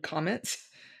in comments.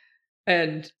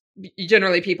 And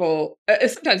generally people,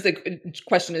 sometimes the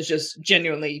question is just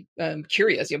genuinely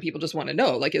curious. People just want to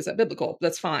know, like, is that biblical?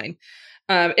 That's fine.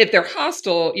 If they're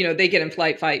hostile, they get in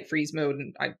flight, fight, freeze mode.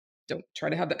 And I don't try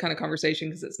to have that kind of conversation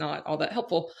because it's not all that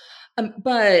helpful.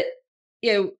 But,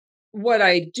 what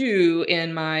I do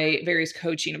in my various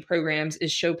coaching and programs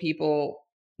is show people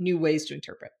new ways to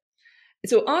interpret.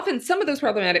 So often some of those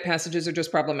problematic passages are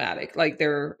just problematic. Like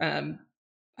they're, I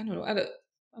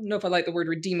don't know if I like the word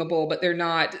redeemable, but they're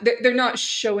not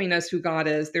showing us who God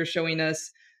is. They're showing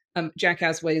us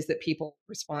jackass ways that people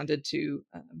responded to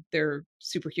their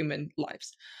superhuman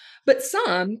lives. But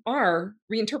some are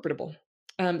reinterpretable.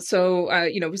 We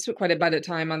spent quite a bit of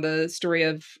time on the story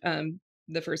of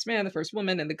the first man, the first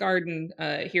woman in the garden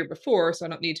here before, so I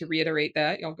don't need to reiterate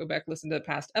that. Y'all go back, listen to the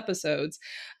past episodes.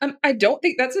 I don't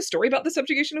think that's a story about the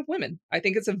subjugation of women. I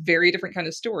think it's a very different kind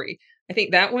of story. I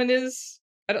think that one is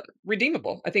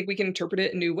redeemable. I think we can interpret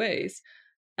it in new ways.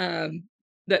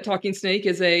 That talking snake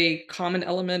is a common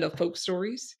element of folk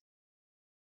stories.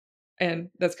 And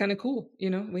that's kind of cool.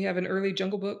 We have an early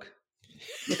Jungle Book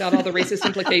without all the racist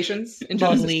implications.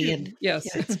 Yes. Yeah,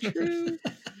 it's true.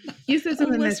 You said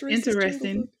something that's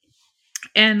interesting.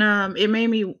 And it made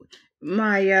me,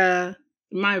 my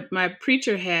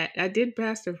preacher hat, I did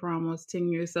pastor for almost 10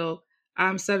 years. So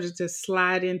I'm subject to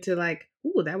slide into like,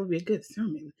 ooh, that would be a good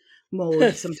sermon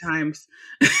mode sometimes.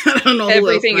 I don't know.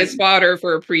 Everything is fodder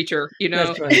for a preacher,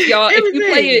 That's right. Y'all,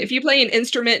 if you play an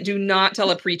instrument, do not tell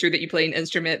a preacher that you play an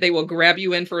instrument. They will grab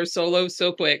you in for a solo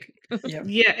so quick.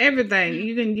 Yeah, everything.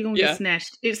 You're gonna get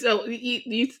snatched. So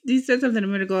you said something a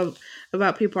minute ago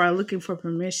about people are looking for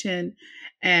permission,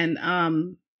 and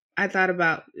I thought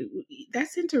about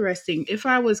that's interesting. If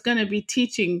I was gonna be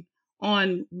teaching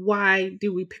on why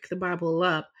do we pick the Bible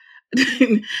up,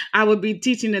 I would be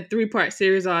teaching a 3-part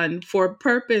series on for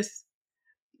purpose,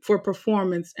 for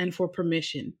performance, and for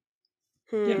permission.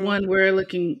 One, we're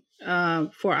looking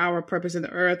for our purpose in the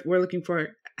earth. We're looking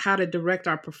for how to direct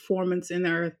our performance in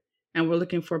the earth. And we're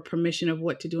looking for permission of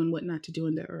what to do and what not to do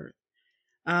in the earth.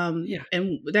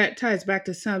 And that ties back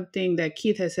to something that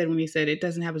Keith has said when he said, it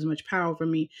doesn't have as much power over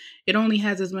me. It only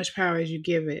has as much power as you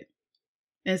give it.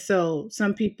 And so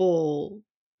some people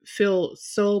feel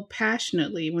so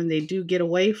passionately when they do get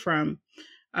away from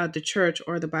the church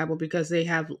or the Bible because they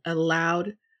have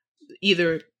allowed,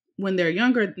 either when they're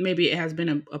younger, maybe it has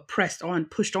been pushed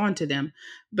onto them.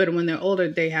 But when they're older,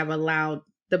 they have allowed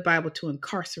the Bible to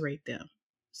incarcerate them.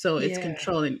 So it's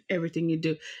controlling everything you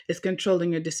do. It's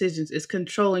controlling your decisions. It's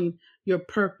controlling your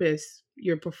purpose,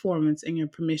 your performance, and your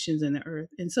permissions in the earth.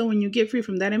 And so when you get free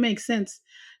from that, it makes sense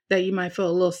that you might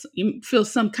feel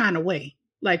some kind of way,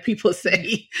 like people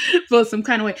say, feel some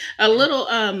kind of way. A little,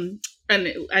 and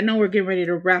I know we're getting ready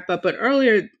to wrap up, but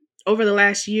earlier, over the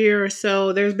last year or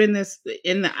so, there's been this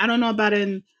I don't know about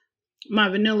in my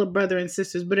vanilla brother and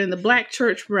sisters, but in the Black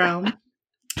church realm,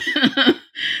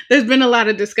 there's been a lot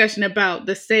of discussion about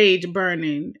the sage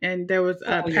burning, and there was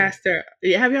a pastor.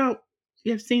 Have y'all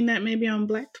You have seen that maybe on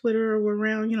Black Twitter or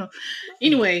around,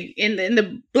 Anyway, in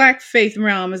the Black faith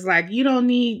realm, is like, you don't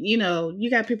need, you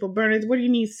got people burning. What do you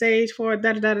need sage for?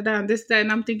 Da da da da da. And this, that.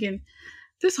 And I'm thinking,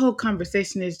 this whole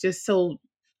conversation is just so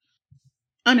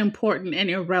unimportant and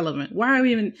irrelevant. Why are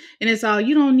we even? And it's all,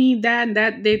 you don't need that and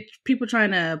that. They people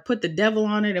trying to put the devil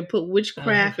on it and put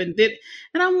witchcraft and did.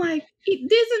 And I'm like,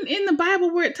 it isn't in the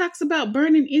Bible where it talks about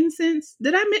burning incense.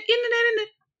 Did I miss in it?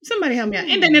 Somebody help me out.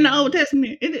 And then in the Old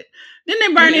Testament, didn't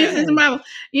they burn incense in the Bible?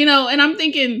 And I'm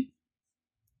thinking,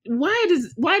 why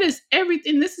does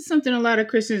everything? This is something a lot of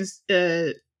Christians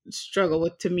struggle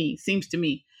with. Seems to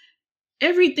me,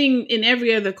 everything in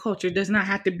every other culture does not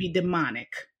have to be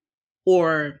demonic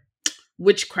or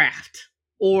witchcraft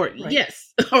or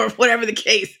yes, or whatever the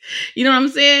case. You know what I'm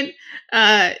saying?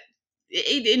 And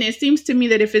it seems to me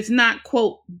that if it's not,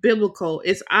 quote, biblical,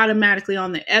 it's automatically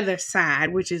on the other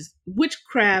side, which is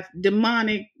witchcraft,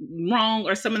 demonic, wrong,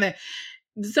 or some of the,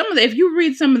 if you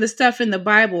read some of the stuff in the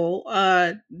Bible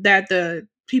that the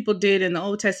people did in the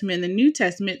Old Testament and the New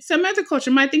Testament, some other culture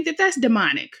might think that that's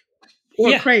demonic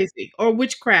or crazy or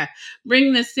witchcraft.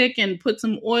 Bring the sick and put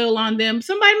some oil on them.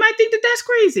 Somebody might think that that's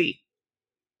crazy.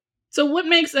 So what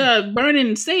makes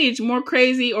burning sage more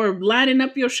crazy or lighting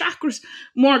up your chakras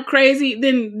more crazy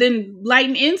than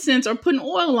lighting incense or putting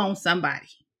oil on somebody?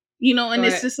 And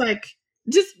it's just like,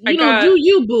 do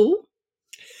you, boo.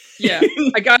 Yeah,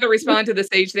 I got to respond to the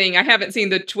sage thing. I haven't seen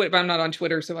the Twitter, but I'm not on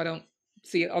Twitter, so I don't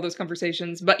see all those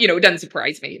conversations. But, it doesn't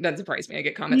surprise me. I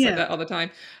get comments like that all the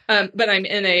time. But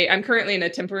I'm currently in a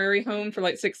temporary home for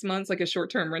like 6 months, like a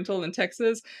short-term rental in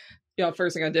Texas.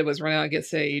 First thing I did was run out and get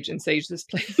sage and sage this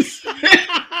place.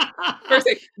 First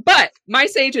thing. But my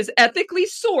sage is ethically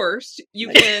sourced. You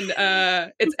can,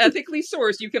 it's ethically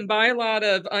sourced. You can buy a lot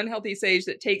of unhealthy sage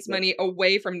that takes money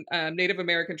away from Native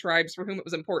American tribes for whom it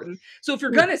was important. So if you're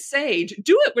going to sage,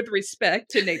 do it with respect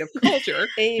to Native culture.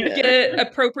 Get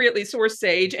appropriately sourced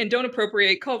sage and don't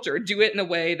appropriate culture. Do it in a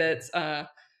way that's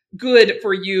good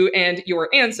for you and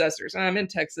your ancestors. I'm in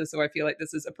Texas, so I feel like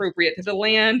this is appropriate to the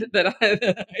land that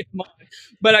I'm on.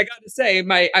 But I got to say,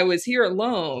 I was here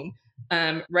alone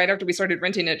right after we started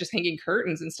renting it, just hanging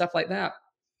curtains and stuff like that.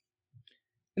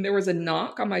 And there was a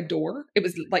knock on my door. It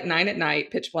was like 9 p.m,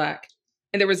 pitch black.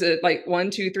 And there was 1,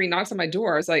 2, 3 knocks on my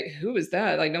door. I was like, who is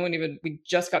that? Like, we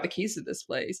just got the keys to this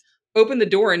place. Opened the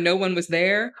door and no one was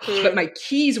there, but my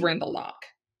keys were in the lock.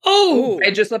 Oh,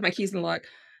 I just left my keys in the lock.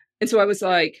 And so I was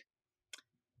like,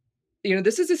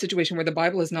 this is a situation where the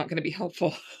Bible is not going to be helpful.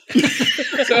 So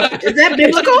is that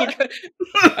biblical?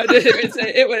 I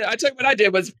did. What I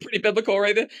did was pretty biblical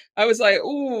right there. I was like,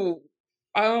 ooh,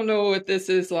 I don't know if this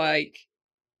is like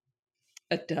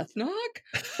a death knock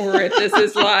or if this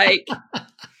is like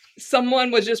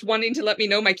someone was just wanting to let me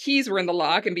know my keys were in the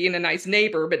lock and being a nice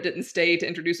neighbor, but didn't stay to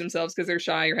introduce themselves because they're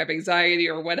shy or have anxiety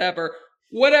or whatever.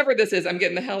 Whatever this is, I'm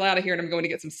getting the hell out of here and I'm going to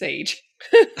get some sage.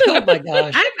 Oh my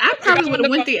gosh. I probably would have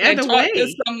went the other way.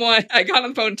 I got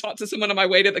on the phone and talked to someone on my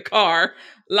way to the car,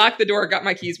 locked the door, got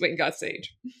my keys, went and got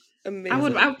sage.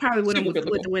 Amazing. I probably would have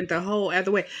went the whole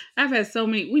other way. I've had so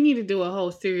many. We need to do a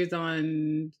whole series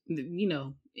on,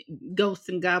 ghosts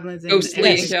and goblins. And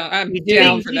I'm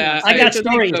down for that. I got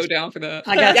stories. So down for that.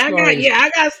 I got stories. I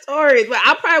got stories. But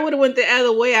I probably would have went the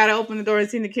other way. I'd opened the door and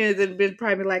seen the kids and been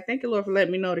probably like, "Thank you, Lord, for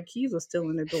letting me know the keys were still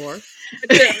in the door."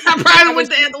 I probably went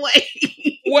the other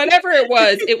way. Whatever it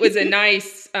was a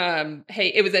nice.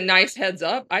 It was a nice heads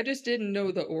up. I just didn't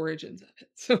know the origins of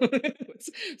it,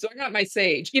 so I got my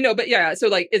sage. But yeah. So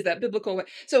is that biblical?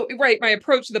 So right, my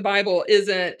approach to the Bible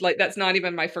isn't that's not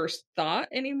even my first thought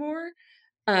anymore.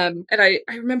 And I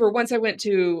remember once I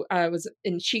was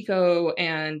in Chico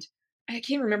and I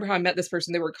can't remember how I met this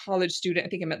person. They were a college student. I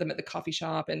think I met them at the coffee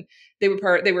shop and they were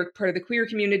part of the queer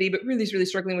community, but really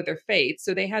struggling with their faith.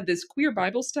 So they had this queer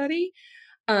Bible study.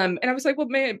 And I was like, well,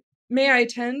 may I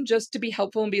attend just to be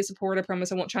helpful and be a support? I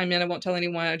promise I won't chime in. I won't tell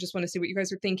anyone. I just want to see what you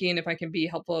guys are thinking. If I can be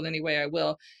helpful in any way, I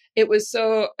will. It was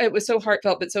so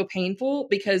heartfelt, but so painful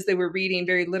because they were reading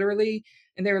very literally.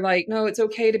 And they were like, no, it's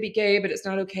okay to be gay, but it's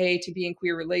not okay to be in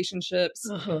queer relationships.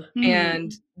 Uh-huh.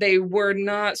 And they were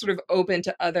not sort of open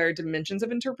to other dimensions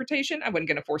of interpretation. I wasn't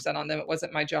going to force that on them. It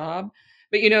wasn't my job.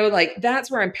 But,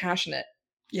 that's where I'm passionate.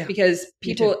 Yeah. Because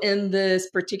people in this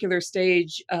particular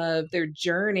stage of their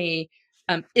journey,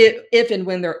 if and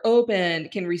when they're open,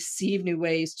 can receive new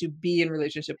ways to be in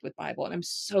relationship with Bible. And I'm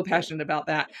so passionate about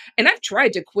that. And I've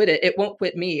tried to quit it. It won't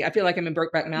quit me. I feel like I'm in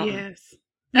Brokeback Mountain. Yes.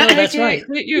 No, that's right. I can't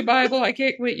quit you, Bible. I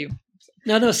can't quit you.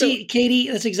 No. See, Katie,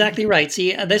 that's exactly right.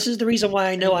 See, this is the reason why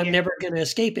I know I'm never going to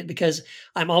escape it, because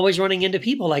I'm always running into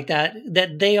people like that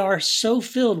they are so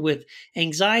filled with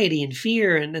anxiety and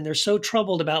fear, and they're so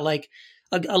troubled about like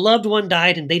a loved one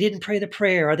died and they didn't pray the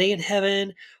prayer. Are they in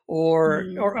heaven? Or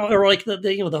like the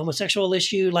the homosexual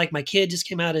issue, like my kid just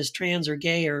came out as trans or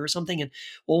gay or something, and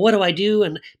well, what do I do?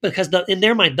 And because in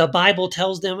their mind, the Bible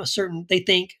tells them they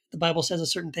think the Bible says a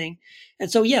certain thing,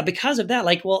 and so because of that,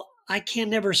 like, well, I can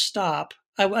never stop.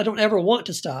 I don't ever want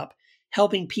to stop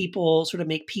helping people sort of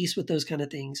make peace with those kind of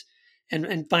things,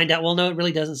 and find out, well, no, it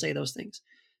really doesn't say those things.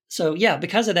 So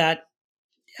because of that,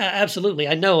 absolutely,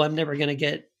 I know I'm never going to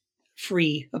get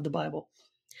free of the Bible.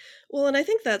 Well, and I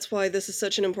think that's why this is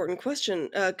such an important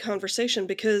conversation,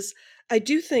 because I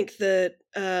do think that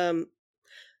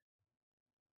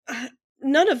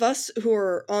none of us who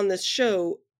are on this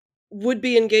show would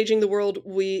be engaging the world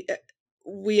we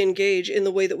engage in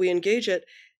the way that we engage it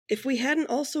if we hadn't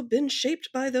also been shaped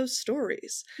by those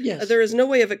stories. Yes. There is no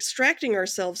way of extracting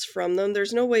ourselves from them.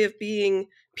 There's no way of being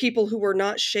people who were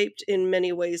not shaped in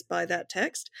many ways by that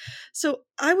text. So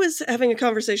I was having a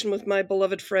conversation with my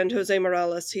beloved friend, Jose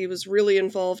Morales. He was really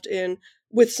involved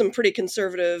with some pretty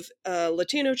conservative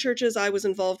Latino churches. I was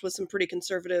involved with some pretty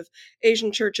conservative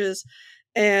Asian churches.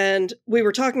 And we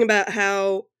were talking about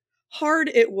how hard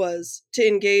it was to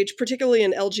engage, particularly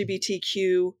in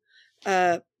LGBTQ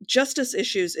justice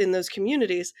issues in those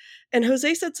communities. And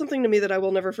Jose said something to me that I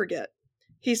will never forget.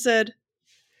 He said,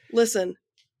 listen,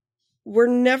 we're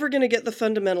never going to get the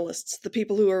fundamentalists, the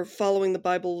people who are following the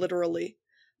Bible literally,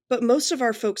 but most of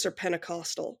our folks are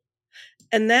Pentecostal.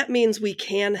 And that means we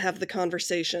can have the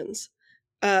conversations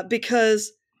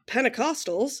because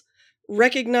Pentecostals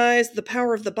recognize the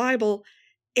power of the Bible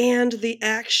and the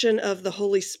action of the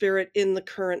Holy Spirit in the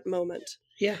current moment.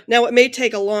 Yeah. Now, it may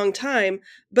take a long time,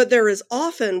 but there is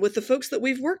often, with the folks that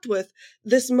we've worked with,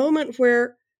 this moment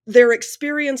where their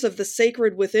experience of the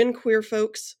sacred within queer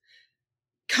folks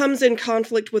comes in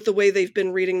conflict with the way they've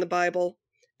been reading the Bible,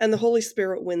 and the Holy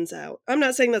Spirit wins out. I'm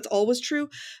not saying that's always true,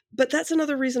 but that's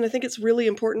another reason I think it's really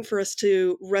important for us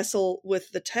to wrestle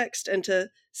with the text and to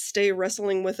stay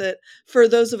wrestling with it for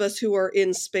those of us who are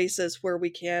in spaces where we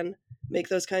can make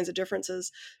those kinds of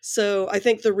differences. So I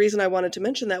think the reason I wanted to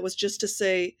mention that was just to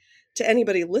say to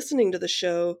anybody listening to the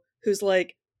show who's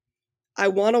like, I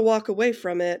want to walk away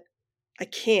from it, I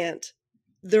can't.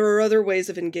 There are other ways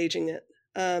of engaging it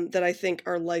that I think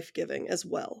are life-giving as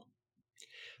well.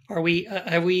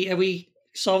 Have we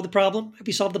solved the problem? Have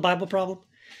we solved the Bible problem?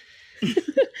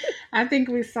 I think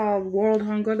we solved world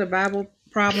hunger, the Bible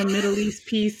problem, Middle East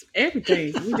peace,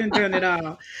 everything. We done it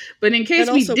all. But in case and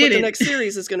also we didn't, what the next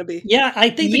series is going to be. Yeah, I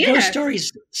think the Ghost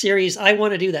Stories series, I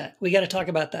want to do that. We got to talk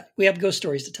about that. We have ghost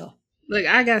stories to tell. Look,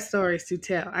 I got stories to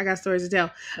tell.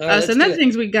 Right, so another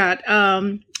things we got.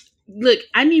 Look,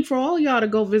 I need for all y'all to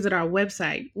go visit our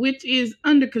website, which is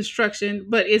under construction,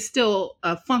 but it's still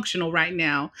functional right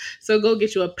now. So go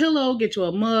get you a pillow, get you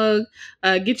a mug,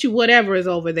 get you whatever is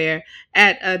over there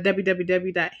at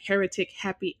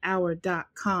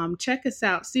www.heretichappyhour.com. Check us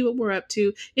out, see what we're up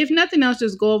to. If nothing else,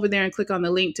 just go over there and click on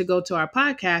the link to go to our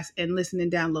podcast and listen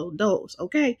and download those.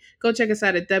 Okay, go check us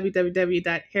out at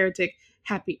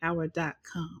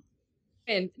www.heretichappyhour.com.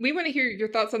 And we want to hear your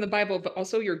thoughts on the Bible, but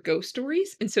also your ghost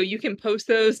stories. And so you can post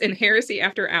those in Heresy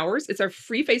After Hours. It's our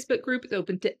free Facebook group. It's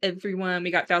open to everyone. We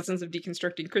got thousands of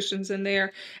deconstructing Christians in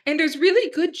there. And there's really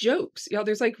good jokes. Y'all,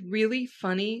 there's like really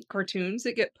funny cartoons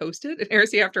that get posted at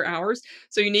Heresy After Hours.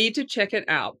 So you need to check it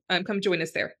out. Come join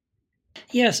us there.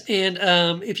 Yes, and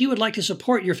if you would like to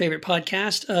support your favorite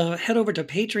podcast, head over to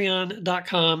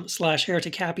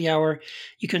patreon.com/heretichappyhour.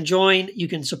 You can join, you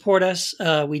can support us.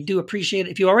 We do appreciate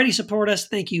it. If you already support us,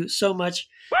 thank you so much.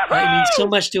 It means so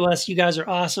much to us. You guys are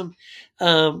awesome.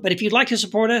 But if you'd like to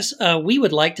support us, we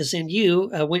would like to send you,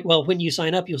 when you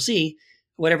sign up, you'll see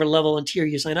whatever level and tier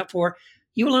you sign up for,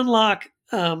 you will unlock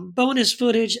bonus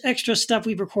footage, extra stuff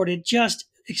we've recorded just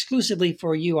exclusively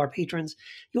for you, our patrons.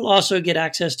 You'll also get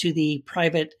access to the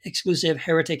private, exclusive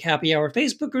Heretic Happy Hour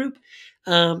Facebook group,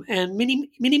 and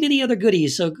many other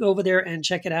goodies. So go over there and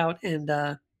check it out. And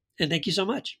thank you so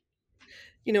much.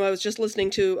 You know, I was just listening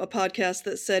to a podcast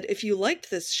that said, if you liked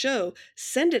this show,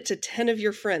 send it to 10 of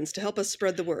your friends to help us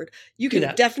spread the word. You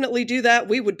can definitely do that.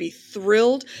 We would be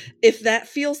thrilled. If that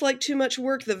feels like too much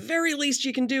work, the very least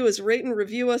you can do is rate and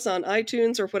review us on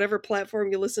iTunes or whatever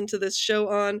platform you listen to this show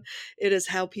on. It is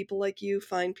how people like you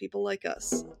find people like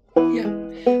us. Yeah.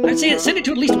 I'd say send it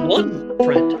to at least one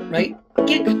friend, right?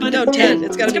 No, 10.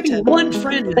 It's got to be 10. One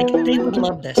friend. They would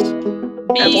love this.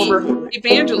 be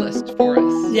evangelist for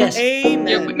us. Yes. Amen.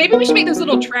 Yeah, maybe we should make those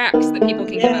little tracks that people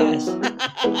can Yes.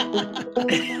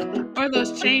 Or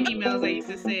those chain emails I used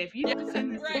to say, if you don't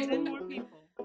send this to Right. 10 more people.